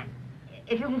fine.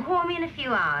 If you can call me in a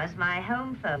few hours, my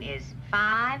home phone is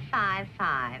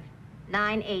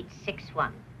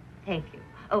 555-9861. Thank you.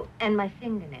 Oh, and my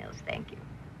fingernails, thank you.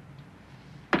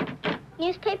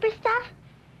 Newspaper stuff?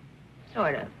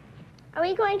 Sort of. Are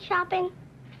we going shopping?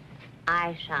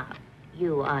 I shop.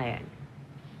 You iron.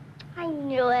 I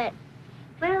knew it.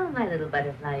 Well, my little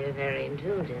butterfly, you're very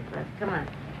intuitive. But come on.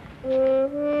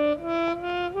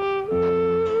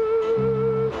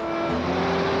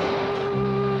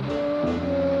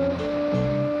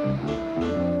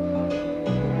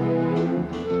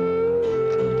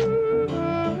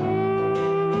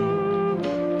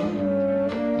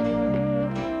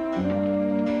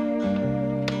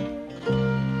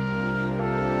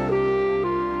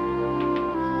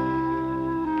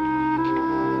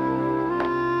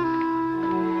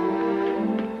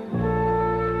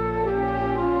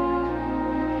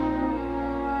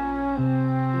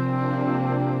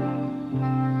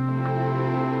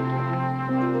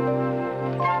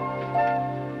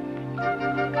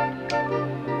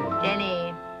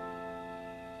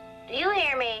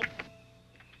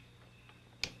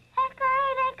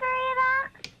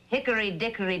 Hickory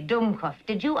dickory doomcuff.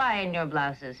 Did you iron your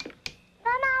blouses? Then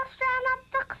I'll stand up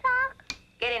the clock.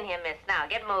 Get in here, miss. Now,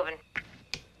 get moving.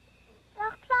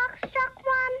 The clock struck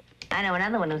one. I know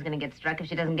another one who's going to get struck if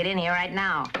she doesn't get in here right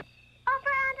now.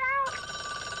 Over and out.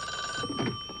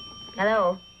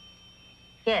 Hello?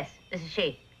 Yes, this is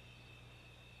she.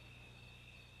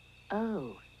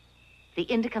 Oh, the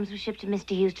intercoms were shipped to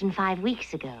Mr. Houston 5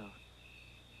 weeks ago.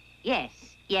 Yes,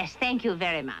 yes, thank you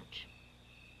very much.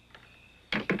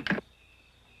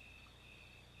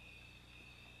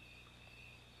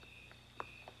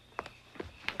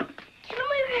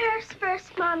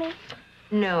 First, Mommy.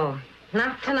 No,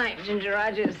 not tonight, Ginger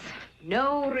Rogers.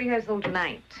 No rehearsal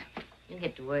tonight. You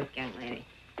get to work, young lady.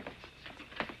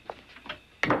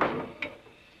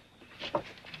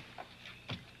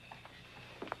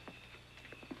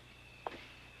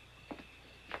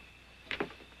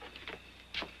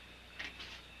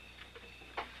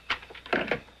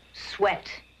 sweat.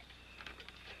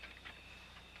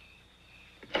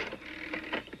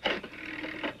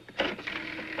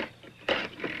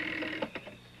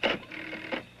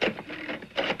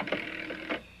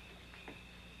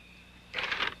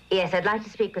 Yes, I'd like to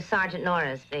speak with Sergeant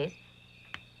Norris, please.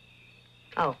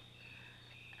 Oh.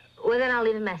 Well, then I'll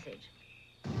leave a message.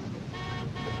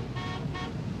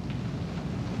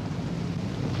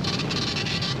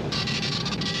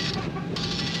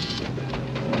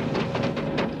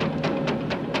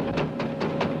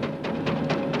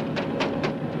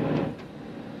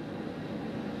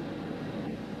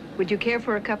 Would you care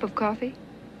for a cup of coffee?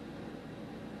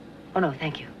 Oh, no,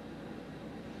 thank you.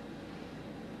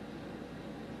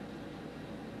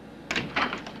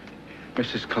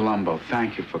 Mrs. Columbo,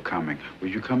 thank you for coming. Will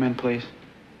you come in, please?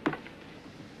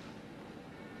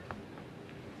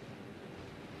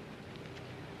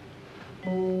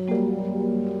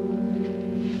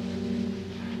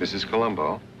 Mrs.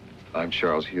 Columbo, I'm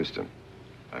Charles Houston.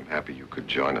 I'm happy you could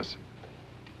join us.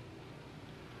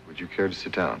 Would you care to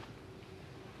sit down?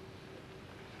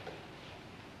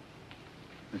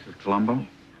 Mrs. Columbo?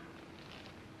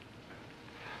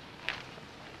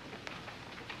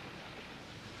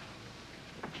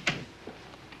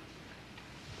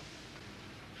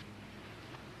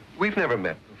 We've never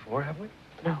met before, have we?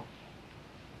 No.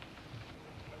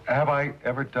 Have I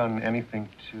ever done anything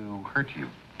to hurt you?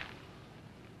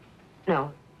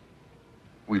 No.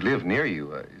 We live near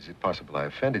you. Is it possible I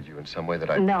offended you in some way that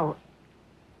I... No.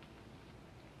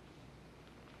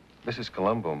 Mrs.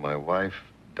 Columbo, my wife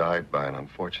died by an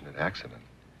unfortunate accident.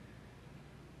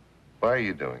 Why are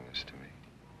you doing this to me?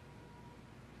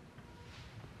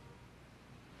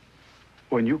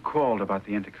 When you called about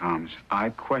the intercoms, I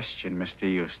questioned Mr.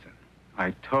 Houston.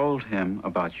 I told him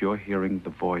about your hearing the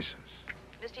voices.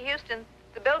 Mr. Houston,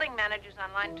 the building manager's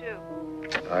on line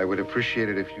 2. I would appreciate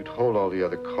it if you'd hold all the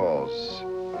other calls,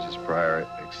 Mrs. Pryor,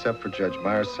 except for Judge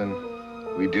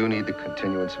Myerson. We do need the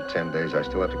continuance of 10 days. I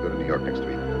still have to go to New York next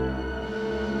week.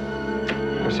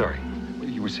 I'm sorry. What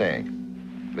you were saying,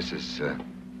 Mrs.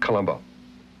 Columbo.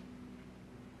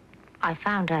 I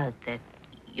found out that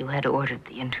you had ordered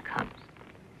the intercoms.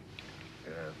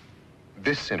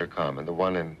 This intercom and the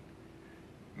one in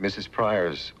Mrs.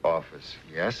 Pryor's office.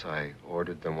 Yes, I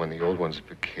ordered them when the old ones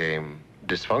became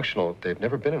dysfunctional. They've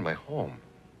never been in my home.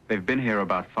 They've been here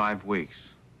about 5 weeks.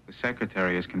 The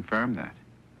secretary has confirmed that.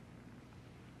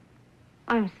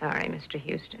 I'm sorry, Mr.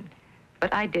 Houston,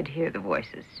 but I did hear the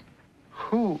voices.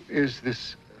 Who is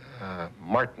this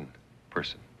Martin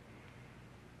person?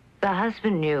 The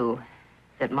husband knew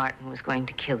that Martin was going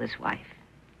to kill his wife.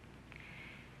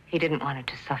 He didn't want her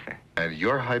to suffer. And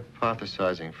you're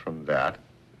hypothesizing from that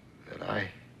I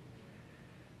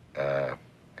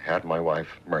had my wife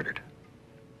murdered.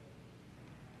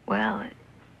 Well,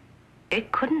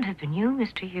 it couldn't have been you,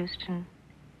 Mr. Houston.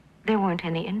 There weren't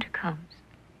any intercoms.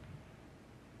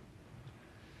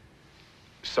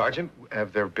 Sergeant,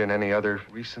 have there been any other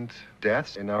recent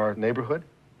deaths in our neighborhood?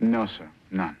 No, sir.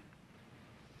 None.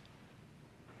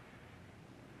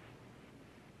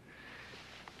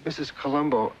 Mrs.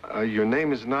 Columbo, your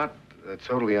name is not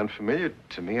totally unfamiliar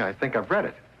to me. I think I've read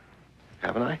it.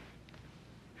 Haven't I?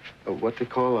 What they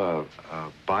call a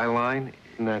byline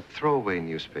in that throwaway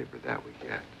newspaper that we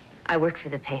get. I work for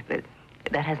the paper.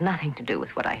 That has nothing to do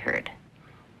with what I heard.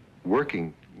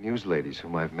 Working news ladies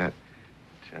whom I've met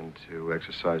tend to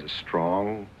exercise a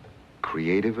strong,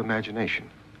 creative imagination.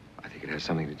 I think it has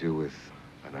something to do with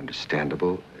an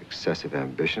understandable, excessive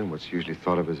ambition, what's usually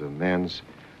thought of as a man's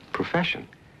profession.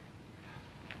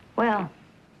 Well,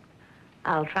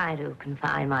 I'll try to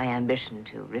confine my ambition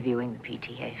to reviewing the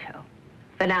PTA show.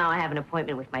 For now, I have an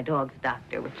appointment with my dog's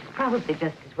doctor, which is probably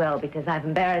just as well because I've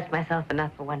embarrassed myself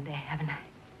enough for one day, haven't I?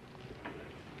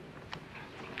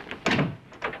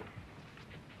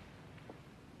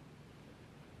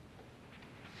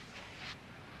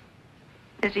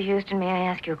 Mr. Houston, may I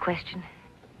ask you a question?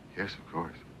 Yes, of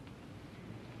course.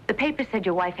 The paper said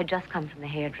your wife had just come from the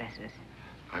hairdresser's.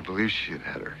 I believe she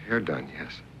had her hair done,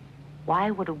 yes.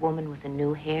 Why would a woman with a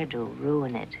new hairdo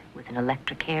ruin it with an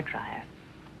electric hairdryer?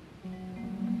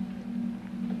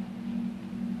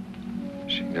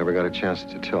 She never got a chance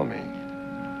to tell me.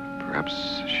 Perhaps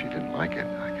she didn't like it.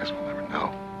 I guess we'll never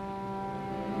know.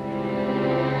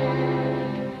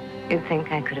 You'd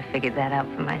think I could have figured that out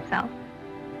for myself.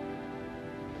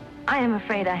 I am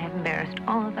afraid I have embarrassed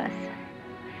all of us.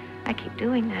 I keep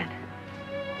doing that.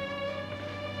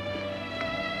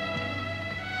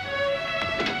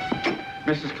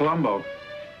 Mrs. Columbo,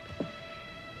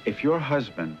 if your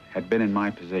husband had been in my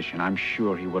position, I'm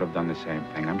sure he would have done the same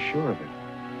thing. I'm sure of it.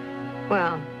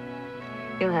 Well,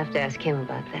 you'll have to ask him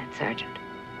about that, Sergeant.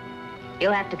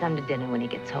 You'll have to come to dinner when he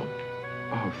gets home.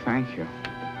 Oh, thank you.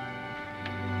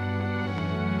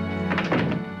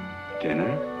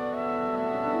 Dinner?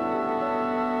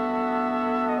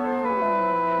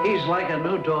 He's like a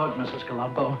new dog, Mrs.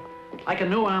 Columbo. Like a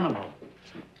new animal.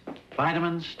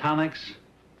 Vitamins, tonics,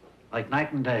 like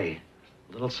night and day.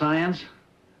 A little science,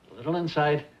 a little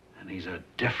insight, and he's a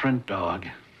different dog.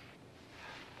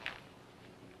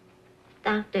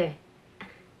 Doctor,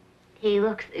 he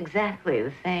looks exactly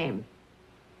the same.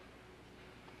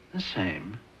 The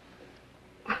same?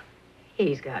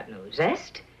 He's got no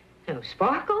zest, no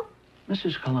sparkle.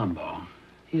 Mrs. Columbo,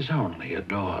 he's only a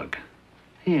dog.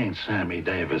 He ain't Sammy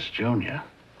Davis, Jr.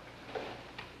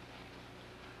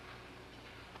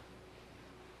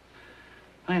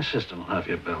 My assistant will have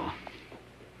your bill.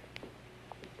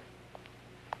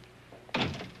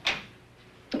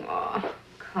 Oh,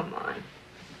 come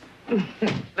on.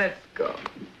 Let's go.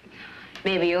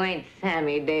 Maybe you ain't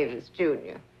Sammy Davis,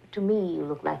 Jr. To me, you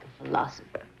look like a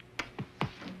philosopher.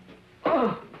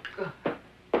 Oh, God.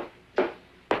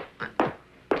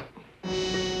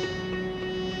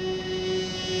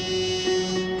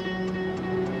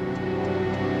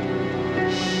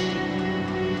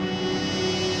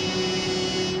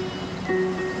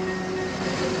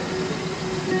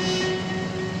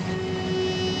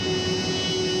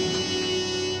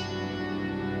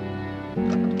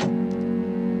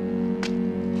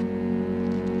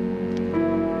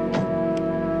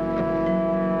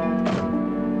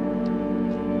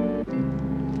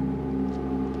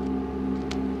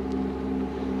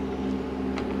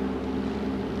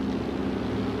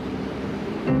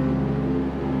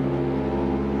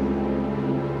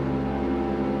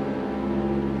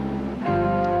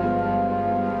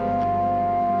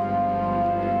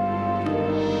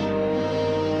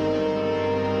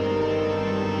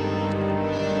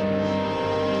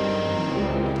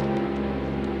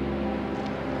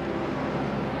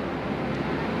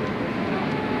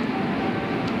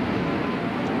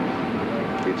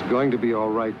 It's going to be all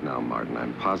right now, Martin,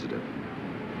 I'm positive.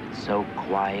 So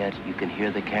quiet, you can hear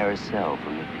the carousel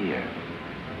from the pier.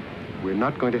 We're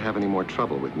not going to have any more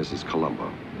trouble with Mrs.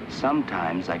 Columbo.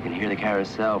 Sometimes I can hear the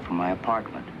carousel from my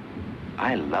apartment.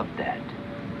 I love that.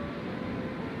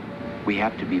 We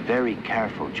have to be very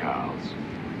careful, Charles.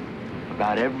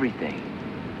 About everything.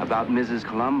 About Mrs.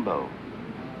 Columbo.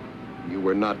 You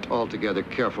were not altogether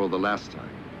careful the last time.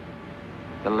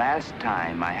 The last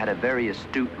time I had a very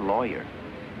astute lawyer.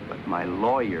 But my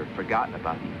lawyer forgot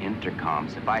about the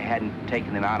intercoms. If I hadn't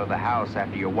taken them out of the house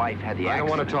after your wife had the accident... I don't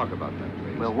want to talk about that,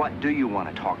 please. Well, what do you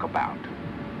want to talk about?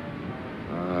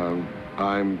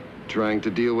 I'm trying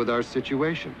to deal with our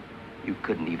situation. You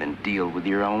couldn't even deal with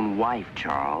your own wife,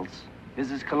 Charles.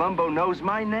 Mrs. Columbo knows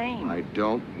my name. I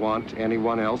don't want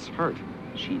anyone else hurt.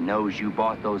 She knows you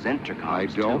bought those intercoms, I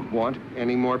don't want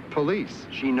any more police.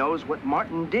 She knows what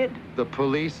Martin did. The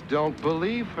police don't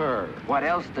believe her. What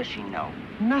else does she know?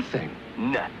 Nothing.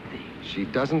 Nothing. She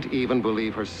doesn't even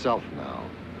believe herself now.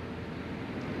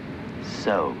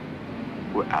 So,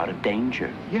 we're out of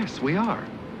danger. Yes, we are.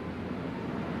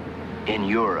 In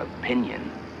your opinion.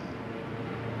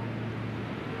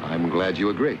 I'm glad you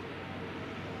agree.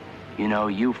 You know,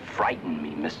 you frighten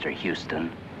me, Mr.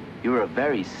 Houston. You're a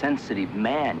very sensitive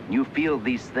man. You feel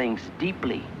these things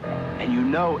deeply. And you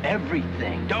know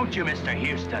everything, don't you, Mr.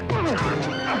 Houston?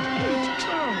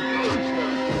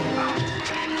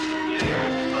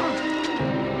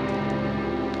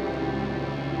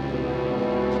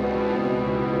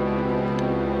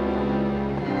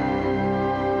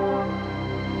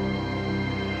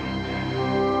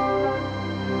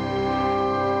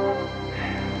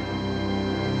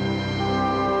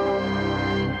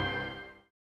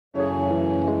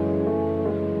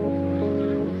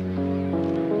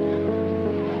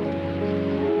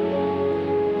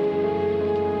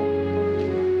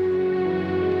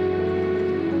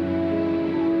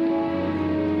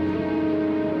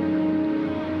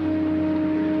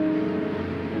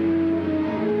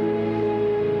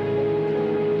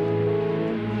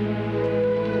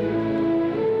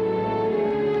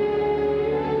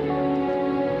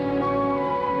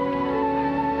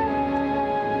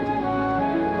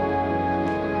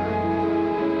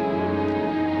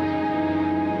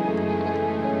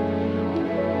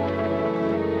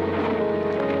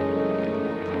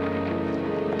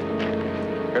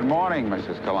 Good morning,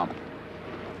 Mrs. Columbo.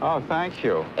 Oh, thank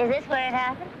you. Is this where it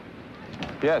happened?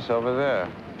 Yes, over there.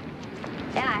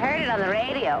 Yeah, I heard it on the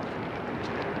radio.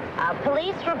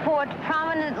 Police report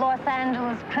prominent Los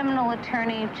Angeles criminal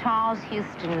attorney Charles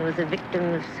Houston was a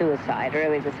victim of suicide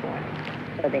early this morning.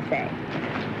 So they say.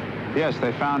 Yes,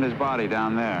 they found his body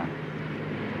down there.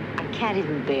 I can't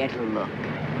even bear to look.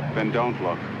 Then don't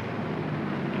look.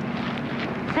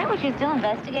 Is that what you're still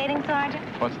investigating, Sergeant?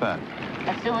 What's that?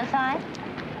 A suicide?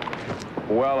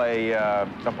 Well, a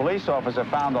police officer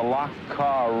found a locked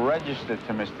car registered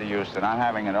to Mr. Houston. I'm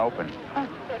having it open.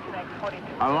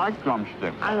 I like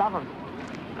drumsticks. I love them.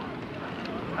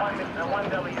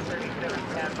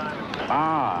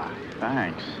 Ah,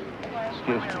 thanks.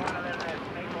 Excuse me.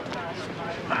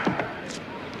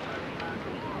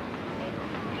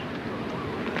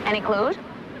 Any clues?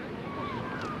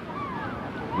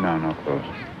 No, no clues.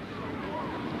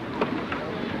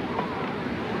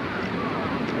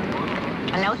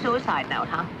 And no suicide note,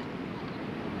 huh?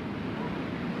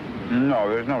 No,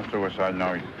 there's no suicide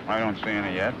note. I don't see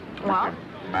any yet. Well,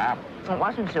 Map. it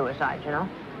wasn't suicide, you know.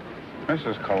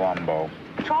 Mrs. Columbo.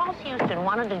 Charles Houston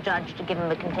wanted a judge to give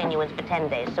him a continuance for 10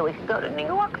 days so he could go to New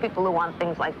York. People who want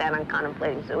things like that aren't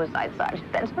contemplating suicide,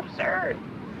 Sergeant. That's absurd.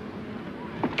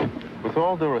 With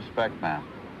all due respect, ma'am,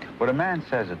 what a man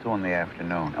says at 2 in the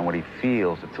afternoon and what he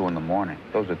feels at 2 in the morning,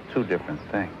 those are two different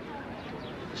things.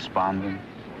 Despondent,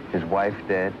 his wife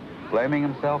dead, blaming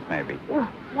himself, maybe.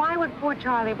 Why would poor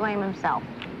Charlie blame himself?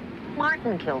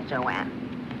 Martin killed Joanne.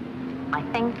 I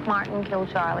think Martin killed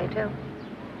Charlie, too.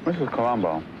 Mrs.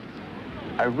 Columbo,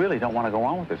 I really don't want to go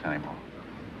on with this anymore.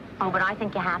 Oh, but I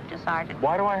think you have to, Sergeant.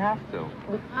 Why do I have to?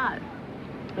 Because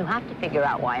you have to figure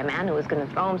out why a man who was going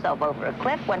to throw himself over a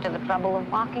cliff went to the trouble of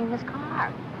locking his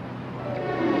car.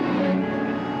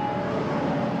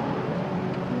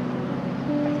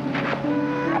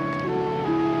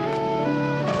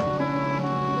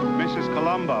 Mrs.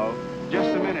 Columbo, just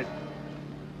a minute.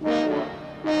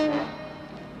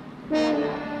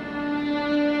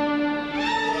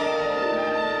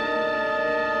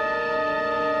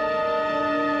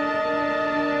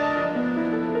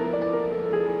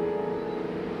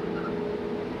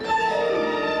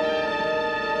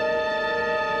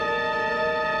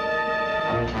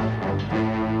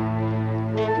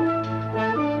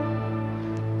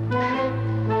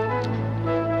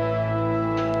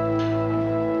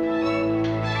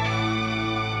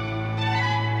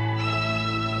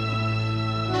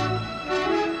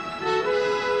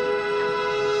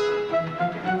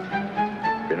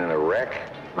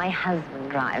 My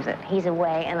husband drives it. He's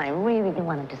away, and I really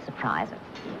wanted to surprise him.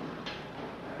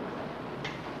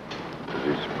 Is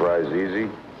your surprise easy?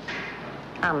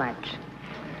 How much?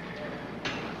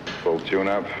 Full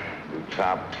tune-up, new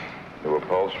top, new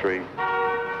upholstery.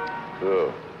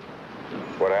 Ugh.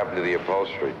 What happened to the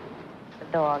upholstery? The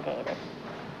dog ate it.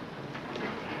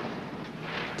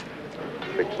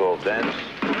 Fix all dents.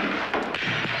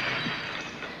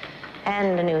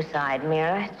 And a new side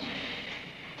mirror.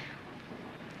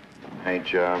 Paint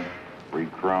job,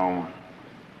 re-chrome.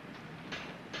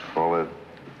 Call it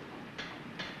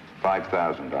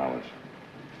 $5,000.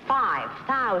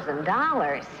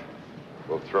 $5,000?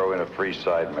 We'll throw in a free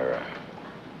side mirror.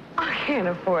 I can't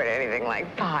afford anything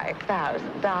like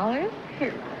 $5,000.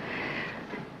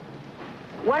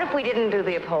 What if we didn't do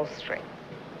the upholstery?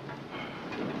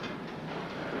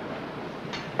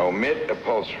 Omit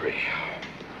upholstery.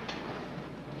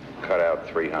 Cut out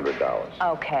 $300.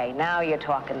 Okay, now you're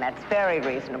talking. That's very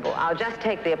reasonable. I'll just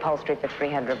take the upholstery for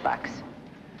 $300.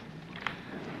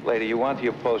 Lady, you want the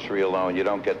upholstery alone, you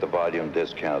don't get the volume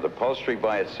discount. The upholstery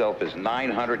by itself is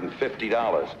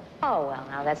 $950. Oh, well,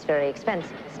 now that's very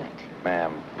expensive, isn't it?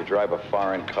 Ma'am, you drive a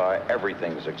foreign car,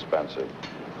 everything's expensive.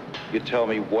 You tell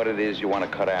me what it is you want to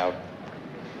cut out.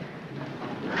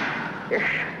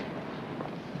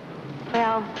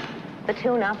 Well, the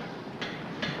tune-up.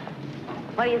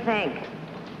 What do you think?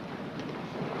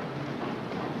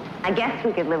 I guess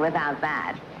we could live without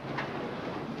that.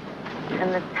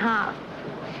 And the top.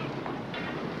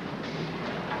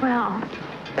 Well,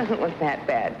 doesn't look that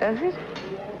bad, does it?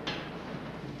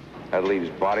 That leaves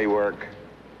bodywork,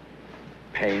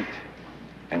 paint,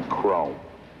 and chrome.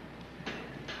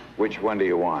 Which one do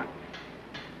you want?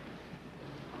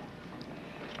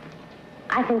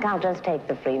 I think I'll just take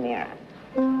the free mirror.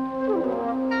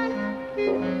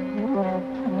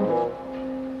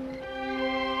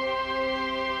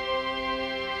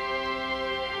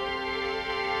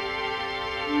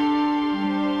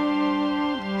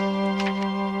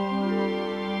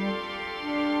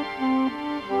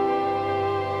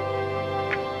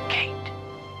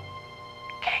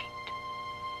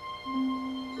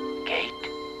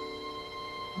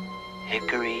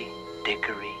 Hickory,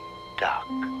 dickory, dock.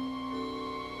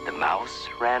 The mouse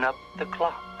ran up the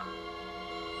clock.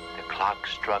 The clock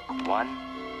struck 1,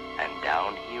 and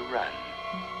down he run.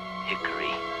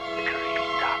 Hickory, dickory,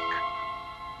 dock.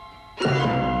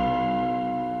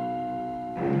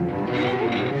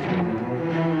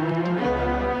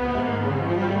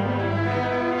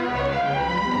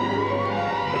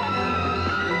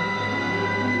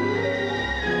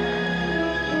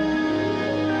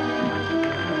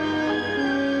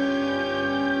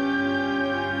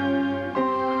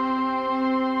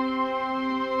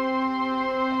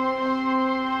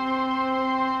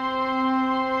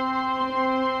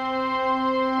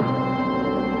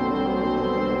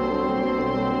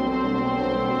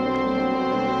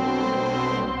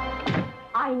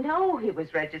 he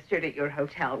was registered at your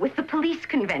hotel with the police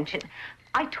convention.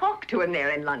 I talked to him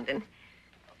there in London.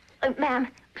 Ma'am,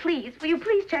 please, will you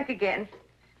please check again?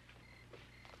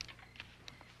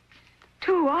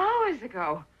 2 hours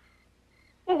ago.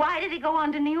 Well, why did he go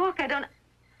on to New York? I don't...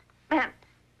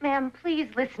 Ma'am, please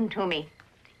listen to me.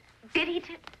 Did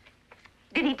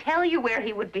he tell you where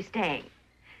he would be staying?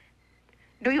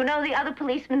 Do you know the other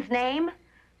policeman's name?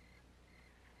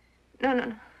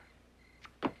 No.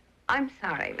 I'm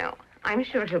sorry, no. I'm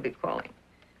sure he'll be calling.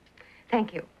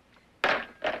 Thank you.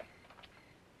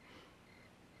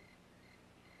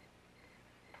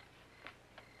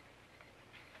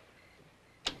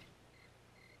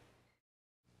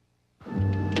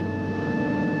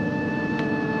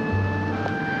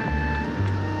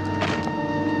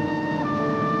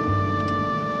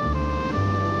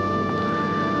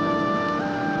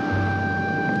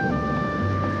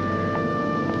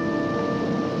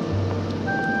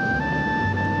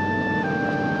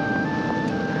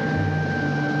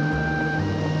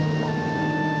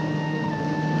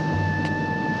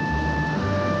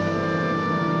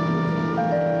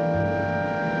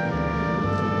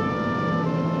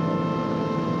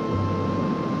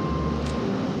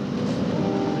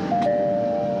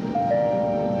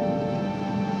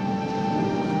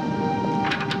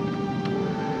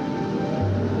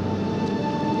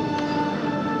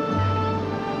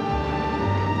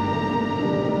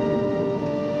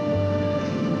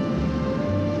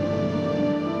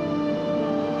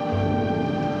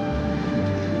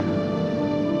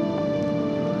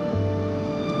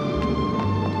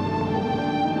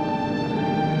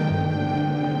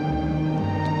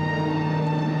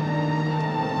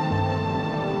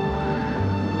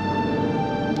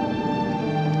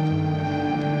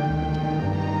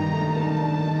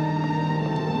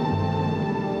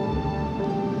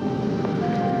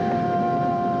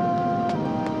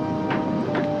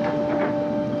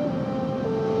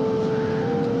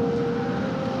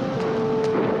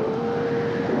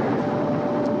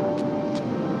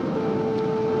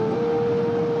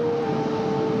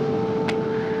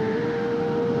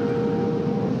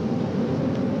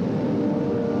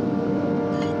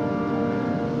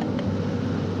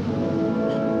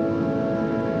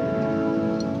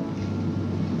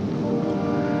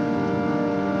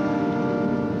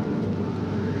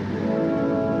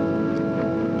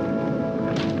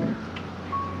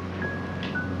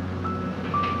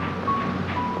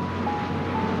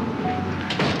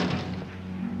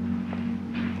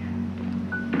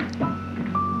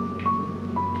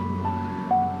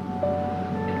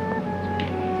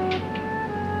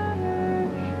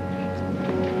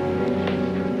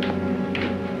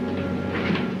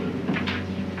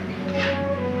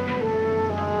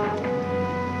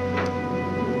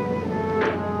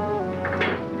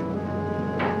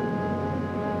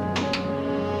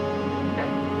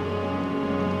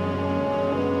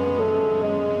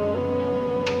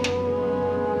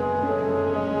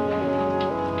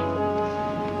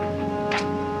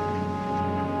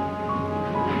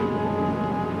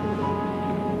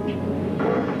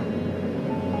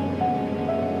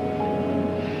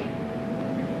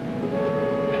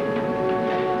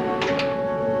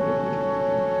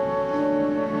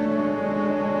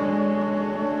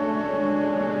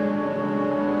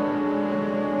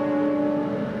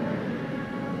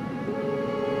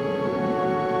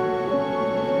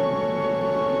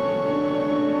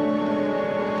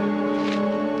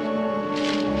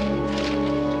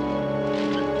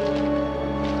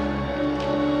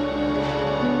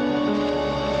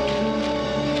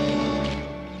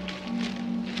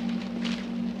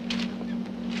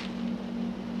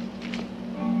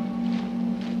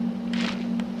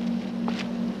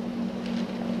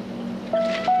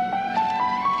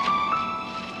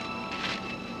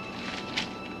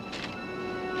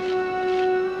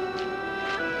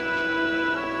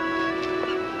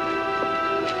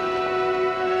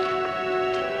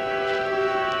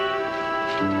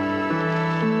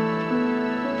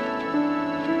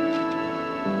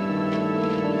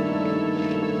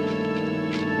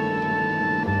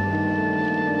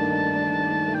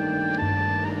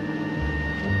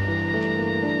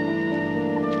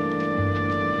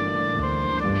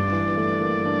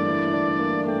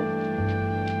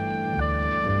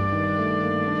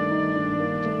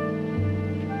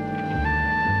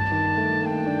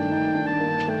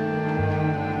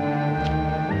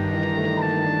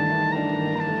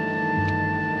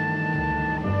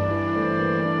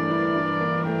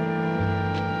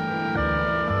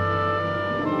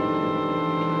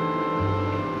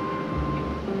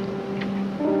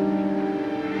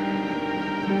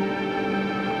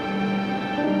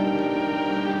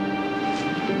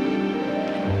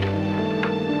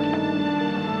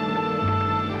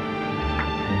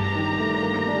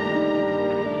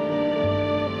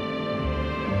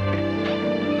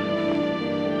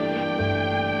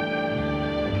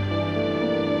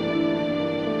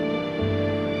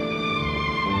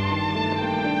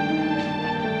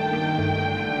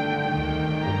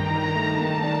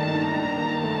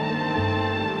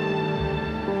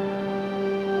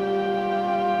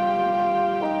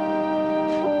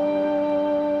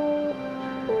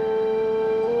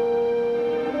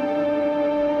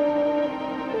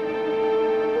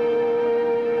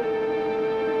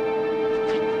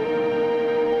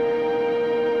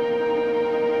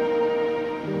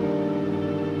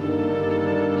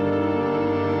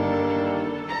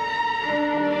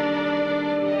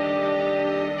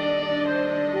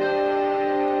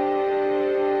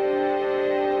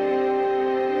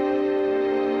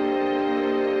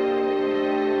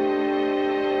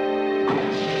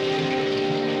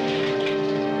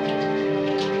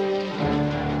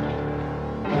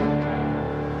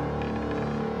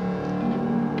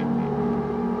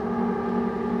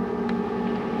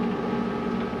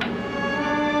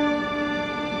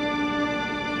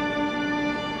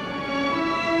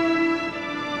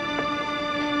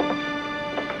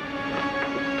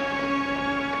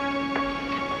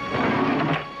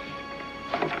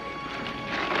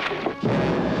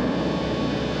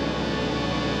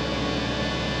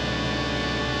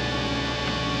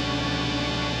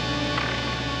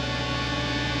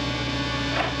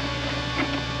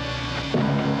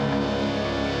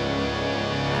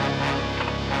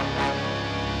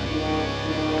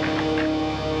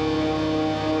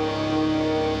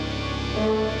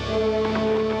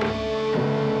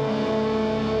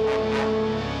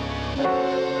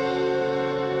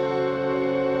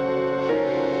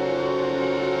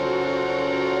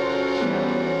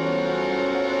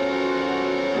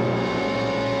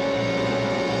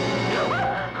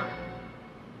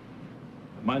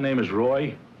 My name is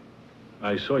Roy.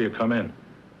 I saw you come in.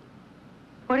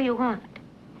 What do you want?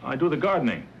 I do the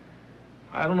gardening.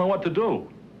 I don't know what to do.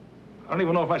 I don't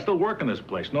even know if I still work in this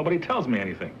place. Nobody tells me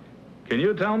anything. Can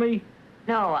you tell me?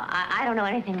 No, I don't know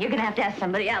anything. You're gonna have to ask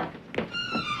somebody else.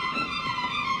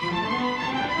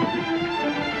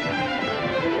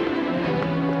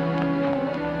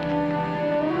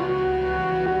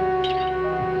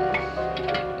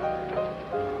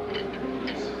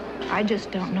 I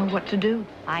just don't know what to do.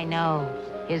 I know.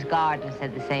 His gardener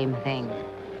said the same thing.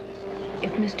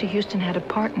 If Mr. Houston had a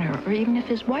partner, or even if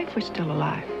his wife were still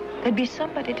alive, there'd be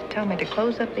somebody to tell me to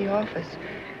close up the office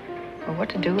or what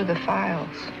to do with the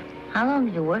files. How long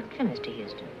have you worked for Mr.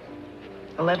 Houston?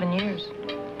 11 years.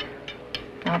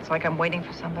 Now it's like I'm waiting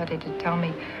for somebody to tell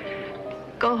me,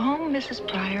 go home, Mrs.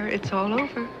 Pryor, it's all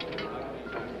over.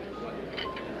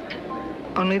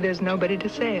 Only there's nobody to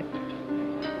say it.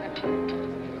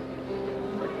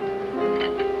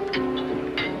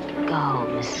 Go,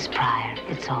 Mrs. Pryor.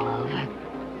 It's all over.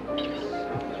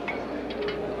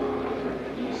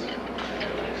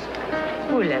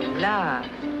 Ooh la la.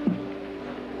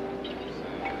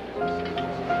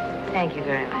 Thank you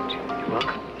very much. You're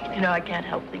welcome. You know, I can't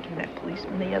help thinking that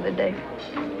policeman the other day,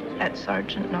 that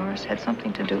Sergeant Norris, had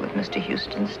something to do with Mr.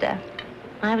 Houston's death.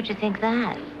 Why would you think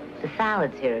that? The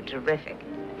salads here are terrific.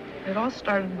 It all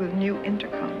started with new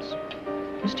intercoms.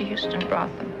 Mr. Houston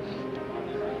brought them.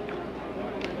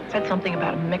 Said something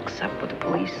about a mix-up with the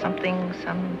police, something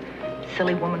some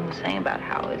silly woman was saying about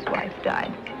how his wife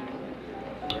died.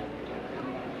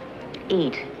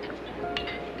 Eat.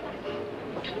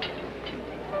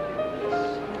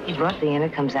 He brought the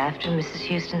intercoms after Mrs.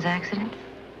 Houston's accident?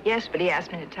 Yes, but he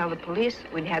asked me to tell the police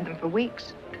we'd had them for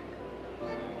weeks.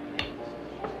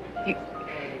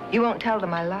 You won't tell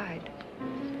them I lied.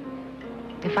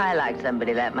 If I liked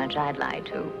somebody that much, I'd lie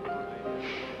too.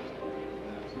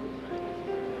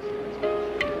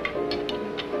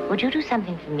 Would you do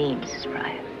something for me, Mrs.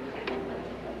 Pryor?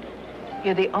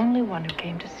 You're the only one who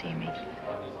came to see me.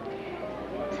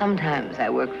 Sometimes I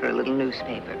work for a little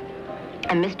newspaper.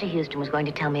 And Mr. Houston was going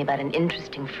to tell me about an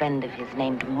interesting friend of his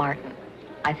named Martin.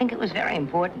 I think it was very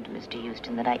important to Mr.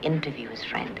 Houston that I interview his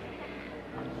friend.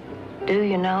 Do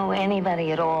you know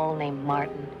anybody at all named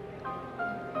Martin?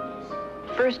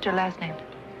 First or last name?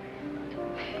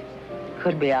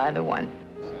 Could be either one.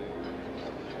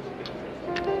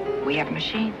 We have a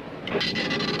machine.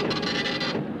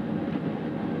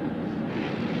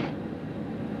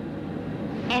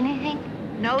 Anything?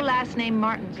 No last name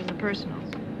Martins in the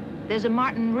personals. There's a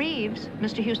Martin Reeves,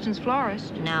 Mr. Houston's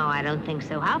florist. No, I don't think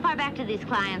so. How far back do these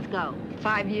clients go?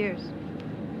 5 years.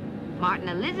 Martin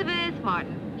Elizabeth,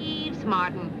 Martin Reeves,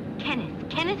 Martin Kenneth.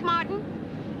 Kenneth Martin?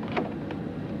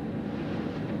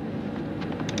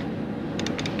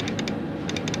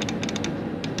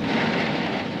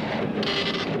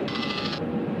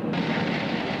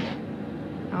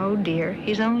 Oh, dear.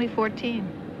 He's only 14.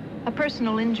 A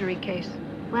personal injury case.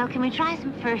 Well, can we try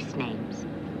some first names?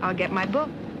 I'll get my book.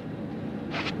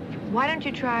 Why don't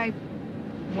you try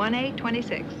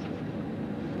 1A26?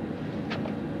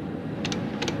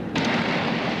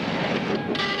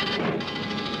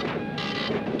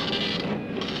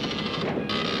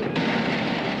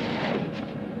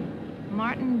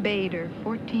 Martin Bader,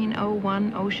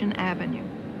 1401 Ocean Avenue.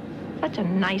 Such a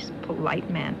nice, polite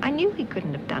man. I knew he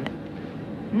couldn't have done it.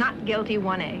 Not guilty,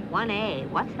 1A. 1A?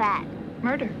 What's that?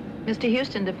 Murder. Mr.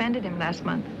 Houston defended him last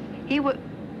month. He would...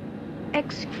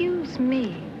 Excuse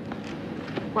me.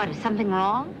 What, is something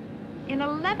wrong? In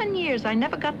 11 years, I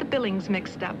never got the billings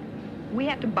mixed up. We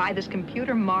had to buy this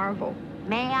computer marvel.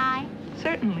 May I?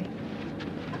 Certainly.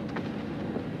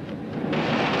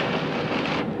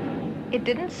 It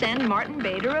didn't send Martin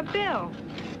Bader a bill.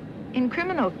 In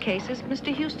criminal cases,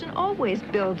 Mr. Houston always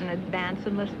billed in advance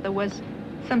unless there was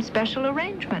some special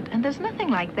arrangement, and there's nothing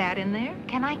like that in there.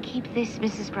 Can I keep this,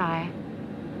 Mrs. Pryor?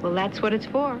 Well, that's what it's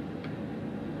for.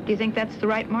 Do you think that's the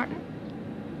right Martin?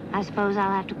 I suppose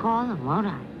I'll have to call him, won't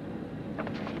I?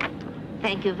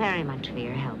 Thank you very much for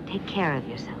your help. Take care of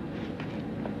yourself.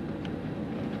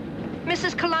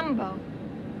 Mrs. Columbo.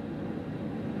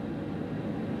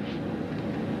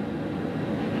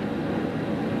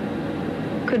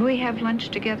 Could we have lunch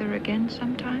together again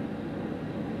sometime?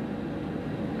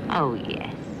 Oh,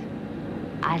 yes.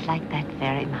 I'd like that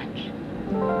very much.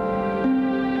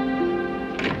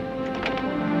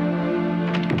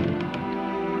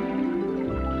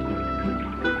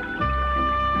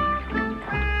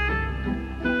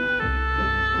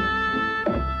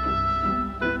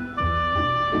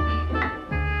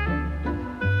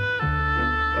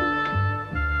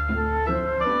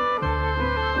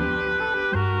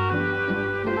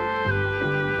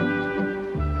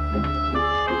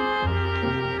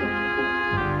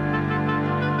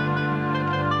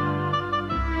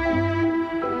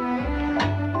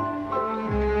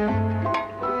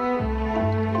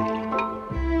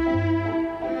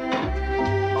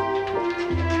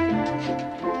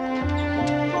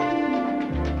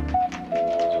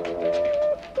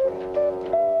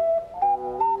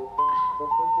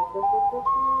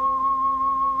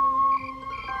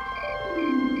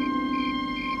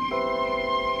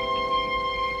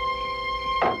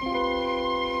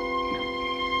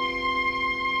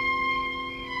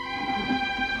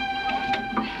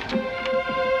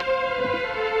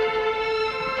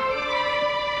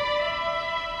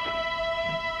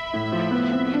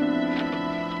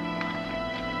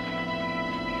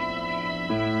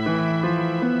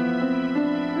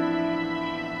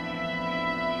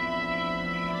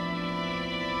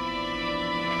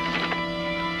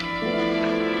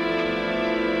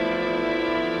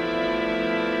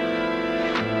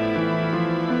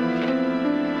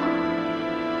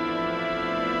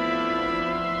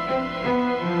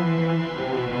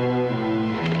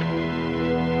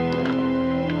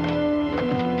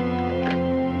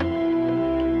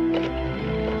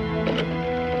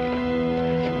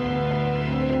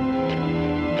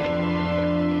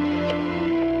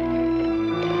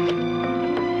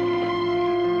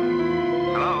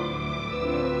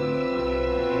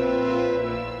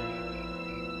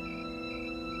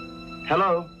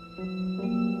 Hello?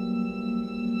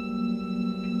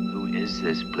 Who is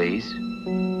this, please?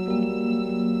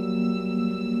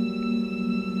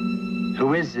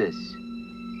 Who is this?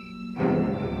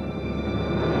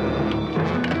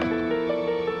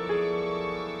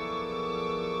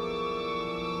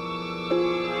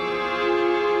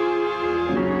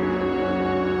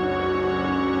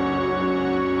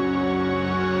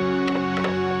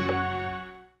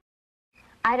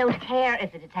 I don't care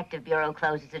if the Detective Bureau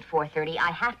closes at 4:30.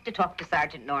 I have to talk to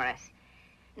Sergeant Norris.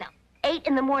 Now, 8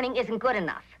 in the morning isn't good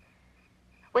enough.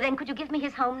 Well, then, could you give me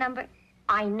his home number?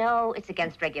 I know it's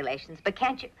against regulations, but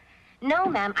can't you? No,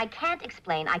 ma'am, I can't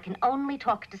explain. I can only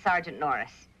talk to Sergeant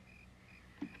Norris.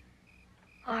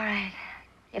 All right.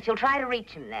 If you'll try to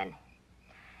reach him, then.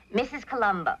 Mrs.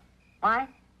 Columbo. What?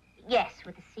 Yes,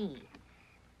 with a C.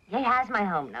 He has my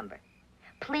home number.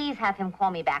 Please have him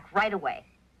call me back right away.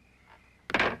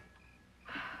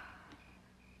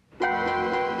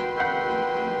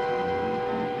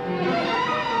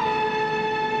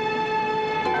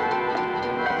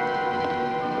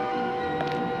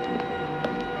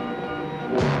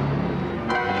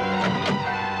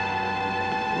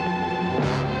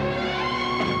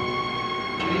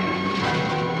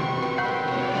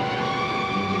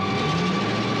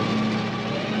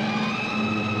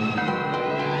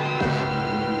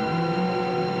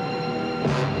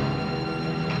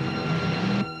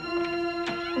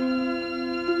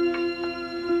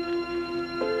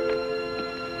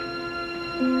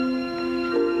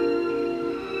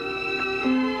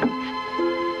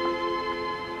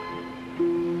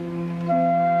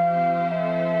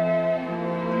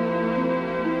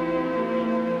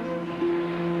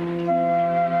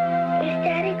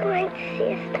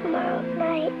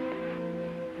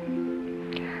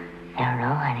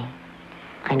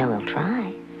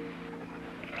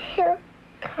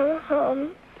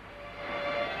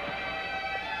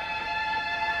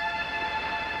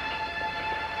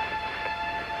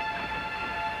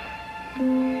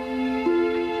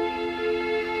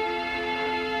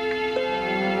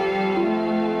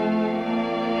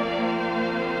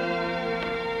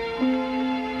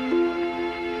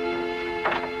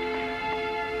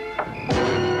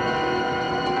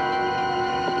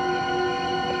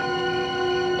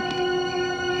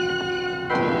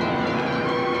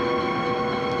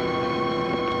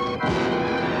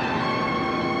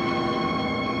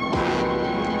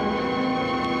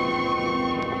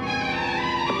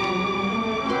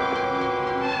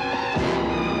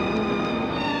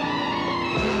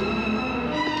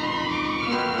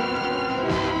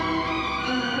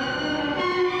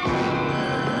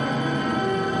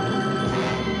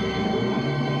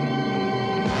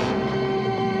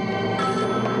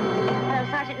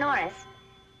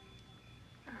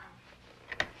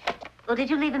 Well, did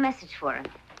you leave a message for him?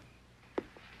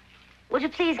 Would you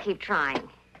please keep trying?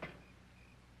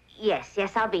 Yes,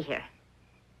 I'll be here.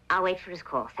 I'll wait for his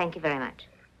call. Thank you very much.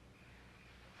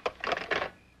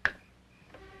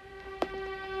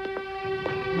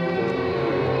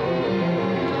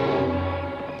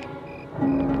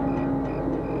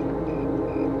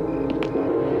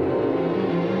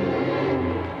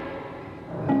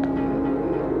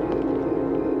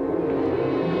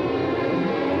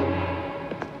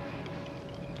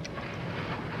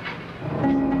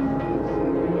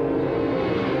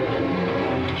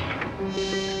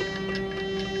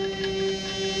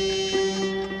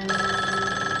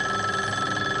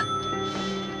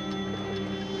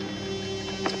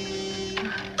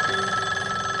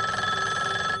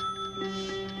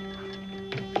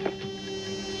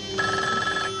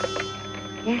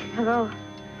 Yes, hello.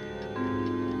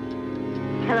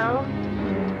 Hello?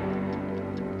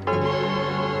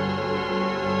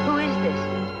 Who is this?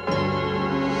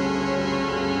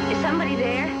 Is somebody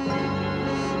there?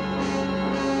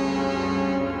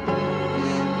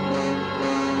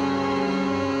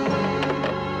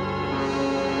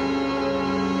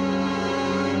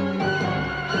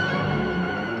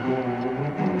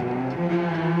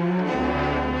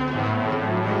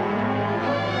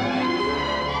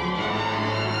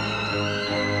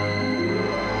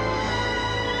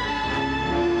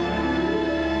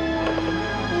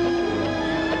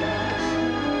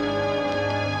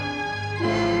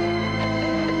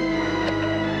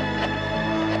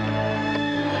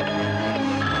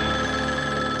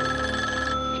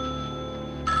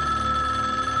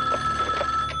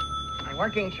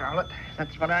 Working, Charlotte.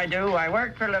 That's what I do. I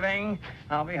work for a living.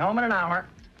 I'll be home in an hour.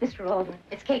 Mr. Alden,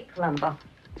 it's Kate Columbo.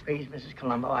 Please, Mrs.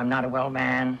 Columbo, I'm not a well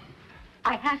man.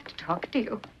 I have to talk to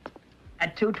you.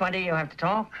 At 2:20, you have to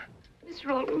talk?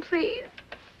 Mr. Alden, please.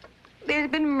 There's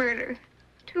been murder.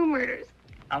 2 murders.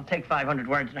 I'll take 500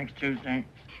 words next Tuesday.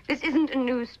 This isn't a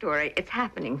news story. It's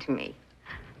happening to me.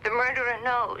 The murderer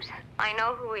knows. I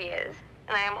know who he is.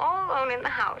 And I am all alone in the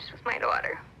house with my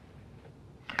daughter.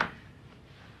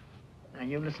 Now,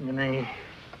 you listen to me.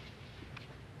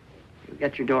 You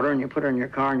get your daughter and you put her in your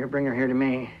car and you bring her here to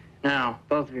me. Now,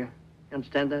 both of you. You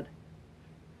understand that?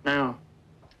 Now.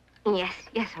 Yes,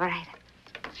 all right.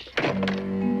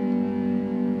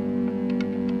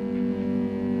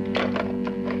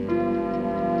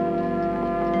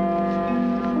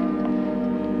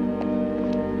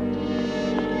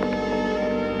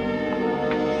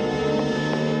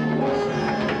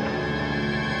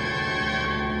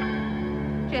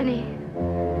 Jenny.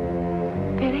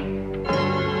 Jenny.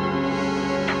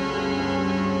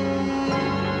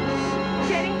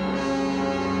 Jenny.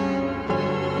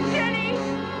 Jenny.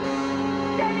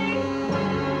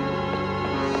 Jenny.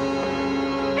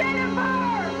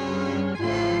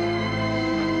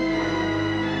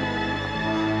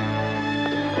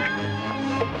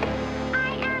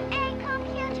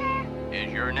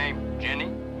 Is your name Jenny?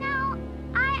 No,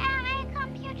 I am a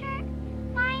computer.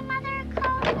 My mother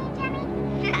calls me Jenny.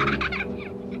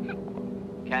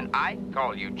 Can I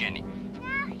call you Jenny?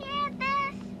 Now hear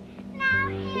this. Now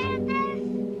hear this.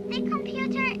 The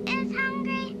computer is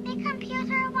hungry. The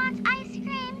computer wants ice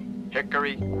cream.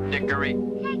 Hickory, dickory,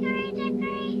 Hickory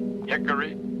dickory.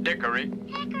 hickory, dickory,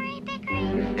 Hickory dickory.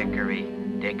 hickory,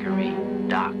 dickory,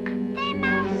 dock. The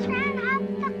mouse ran up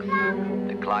the clock.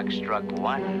 The clock struck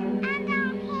 1. And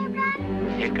down he ran.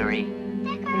 Hickory,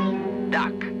 Dickory.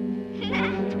 dock.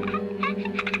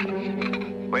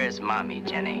 Where's Mommy,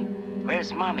 Jenny?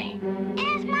 Where's Mommy?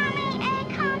 Is Mommy a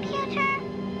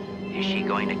computer? Is she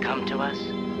going to come to us?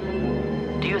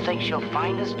 Do you think she'll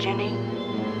find us, Jenny?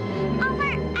 Over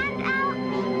and out.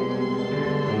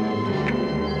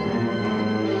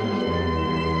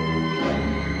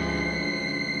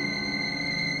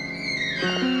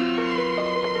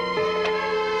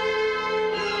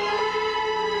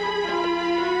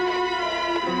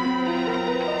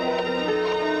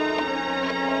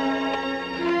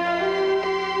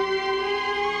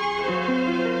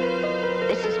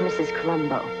 This is Mrs.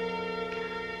 Columbo.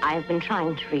 I have been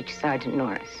trying to reach Sergeant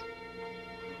Norris.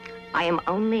 I am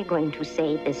only going to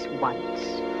say this once.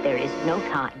 There is no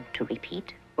time to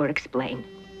repeat or explain.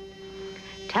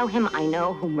 Tell him I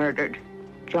know who murdered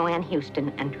Joanne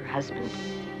Houston and her husband.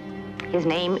 His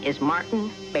name is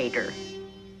Martin Bader,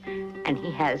 and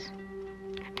he has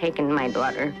taken my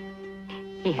daughter.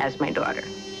 He has my daughter.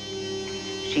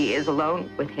 She is alone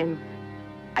with him.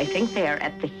 I think they are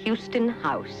at the Houston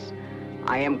house.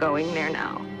 I am going there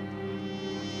now.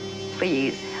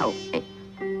 Please help me.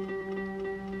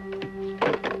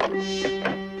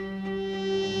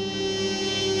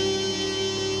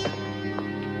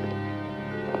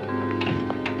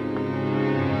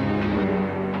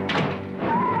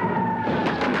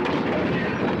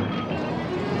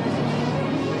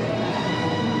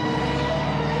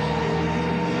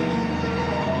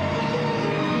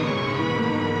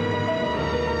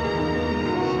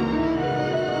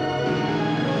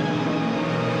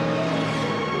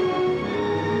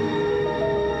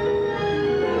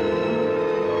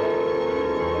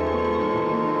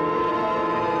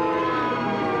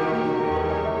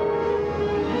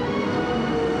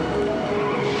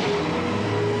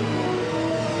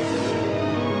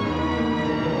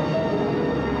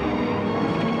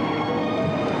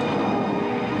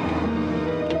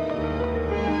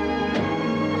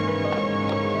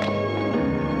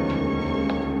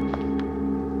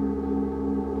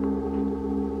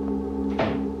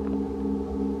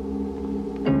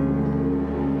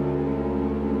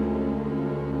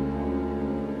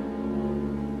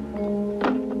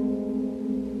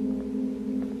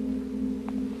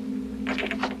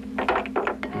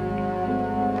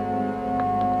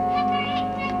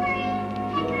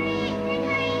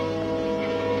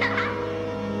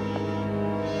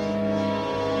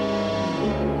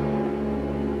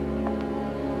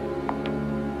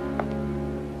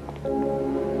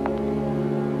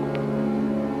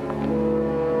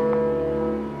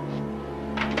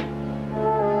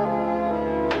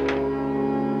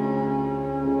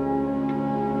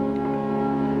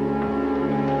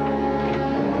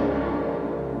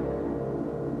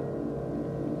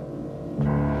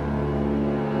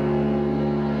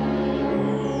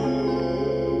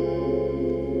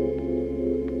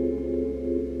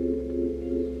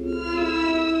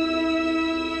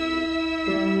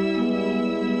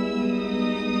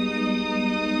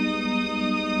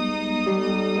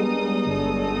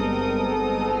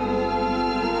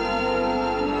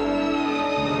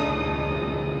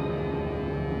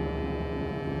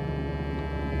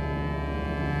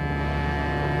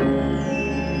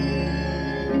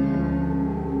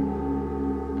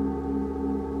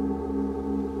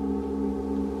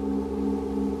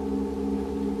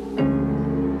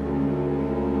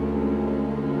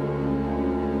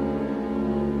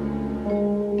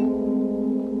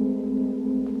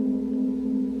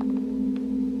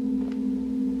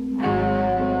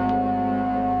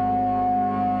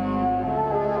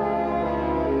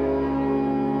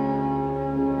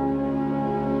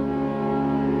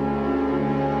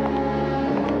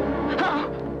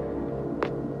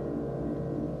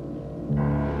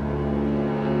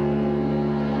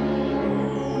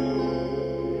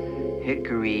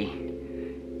 hickory,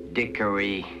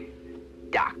 dickory,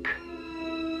 dock.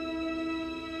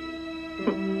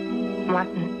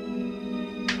 Martin.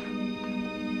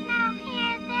 Now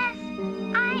hear this.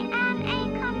 I am a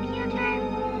computer.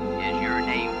 Is your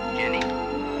name Jenny?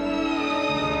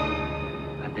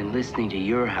 I've been listening to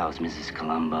your house, Mrs.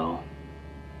 Columbo.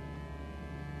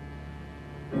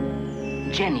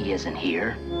 Jenny isn't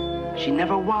here. She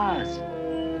never was.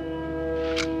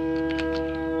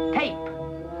 Tape.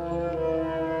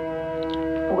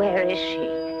 Where is she?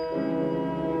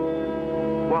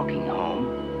 Walking home.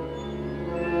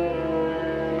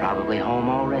 Probably home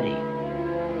already.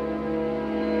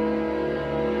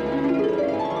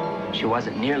 She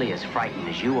wasn't nearly as frightened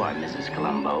as you are, Mrs.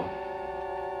 Columbo.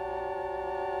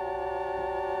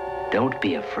 Don't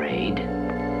be afraid.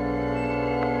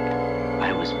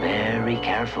 I was very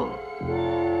careful.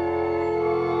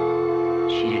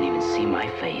 She didn't even see my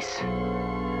face.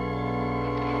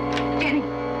 Jenny!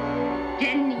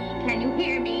 Jenny, can you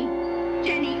hear me?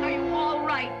 Jenny, are you all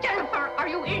right? Jennifer, are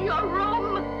you in your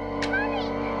room? Mommy!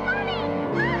 Mommy!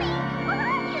 Mommy! Where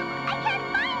are you? I can't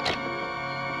find you!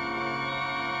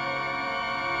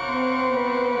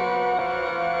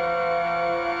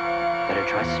 Better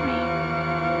trust me.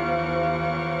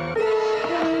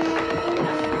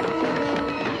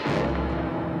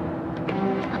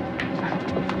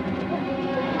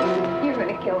 You're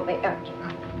gonna kill me, aren't you?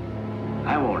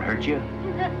 I won't hurt you.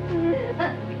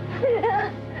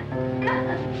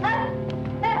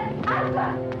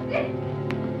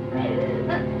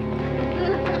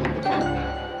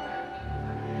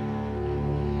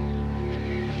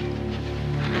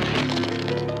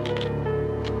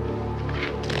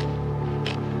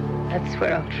 That's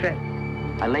where I'll trip.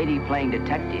 A lady playing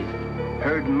detective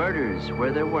heard murders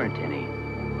where there weren't any.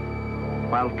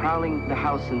 While prowling the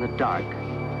house in the dark,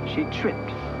 she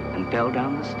tripped and fell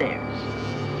down the stairs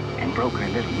and broke her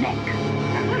little neck.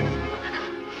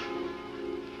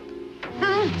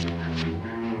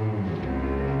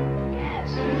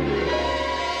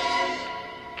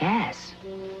 Gas.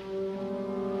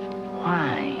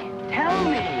 Why? Tell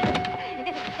me.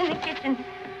 In the kitchen,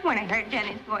 when I heard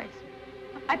Jenny's voice.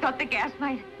 I thought the gas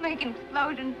might make an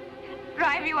explosion,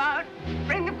 drive you out,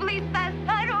 bring the police fast.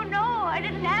 I don't know. I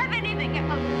didn't have anything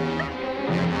else.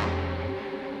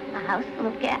 A house full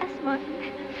of gas,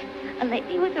 Martin. A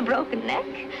lady with a broken neck.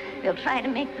 They'll try to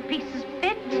make the pieces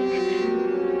fit.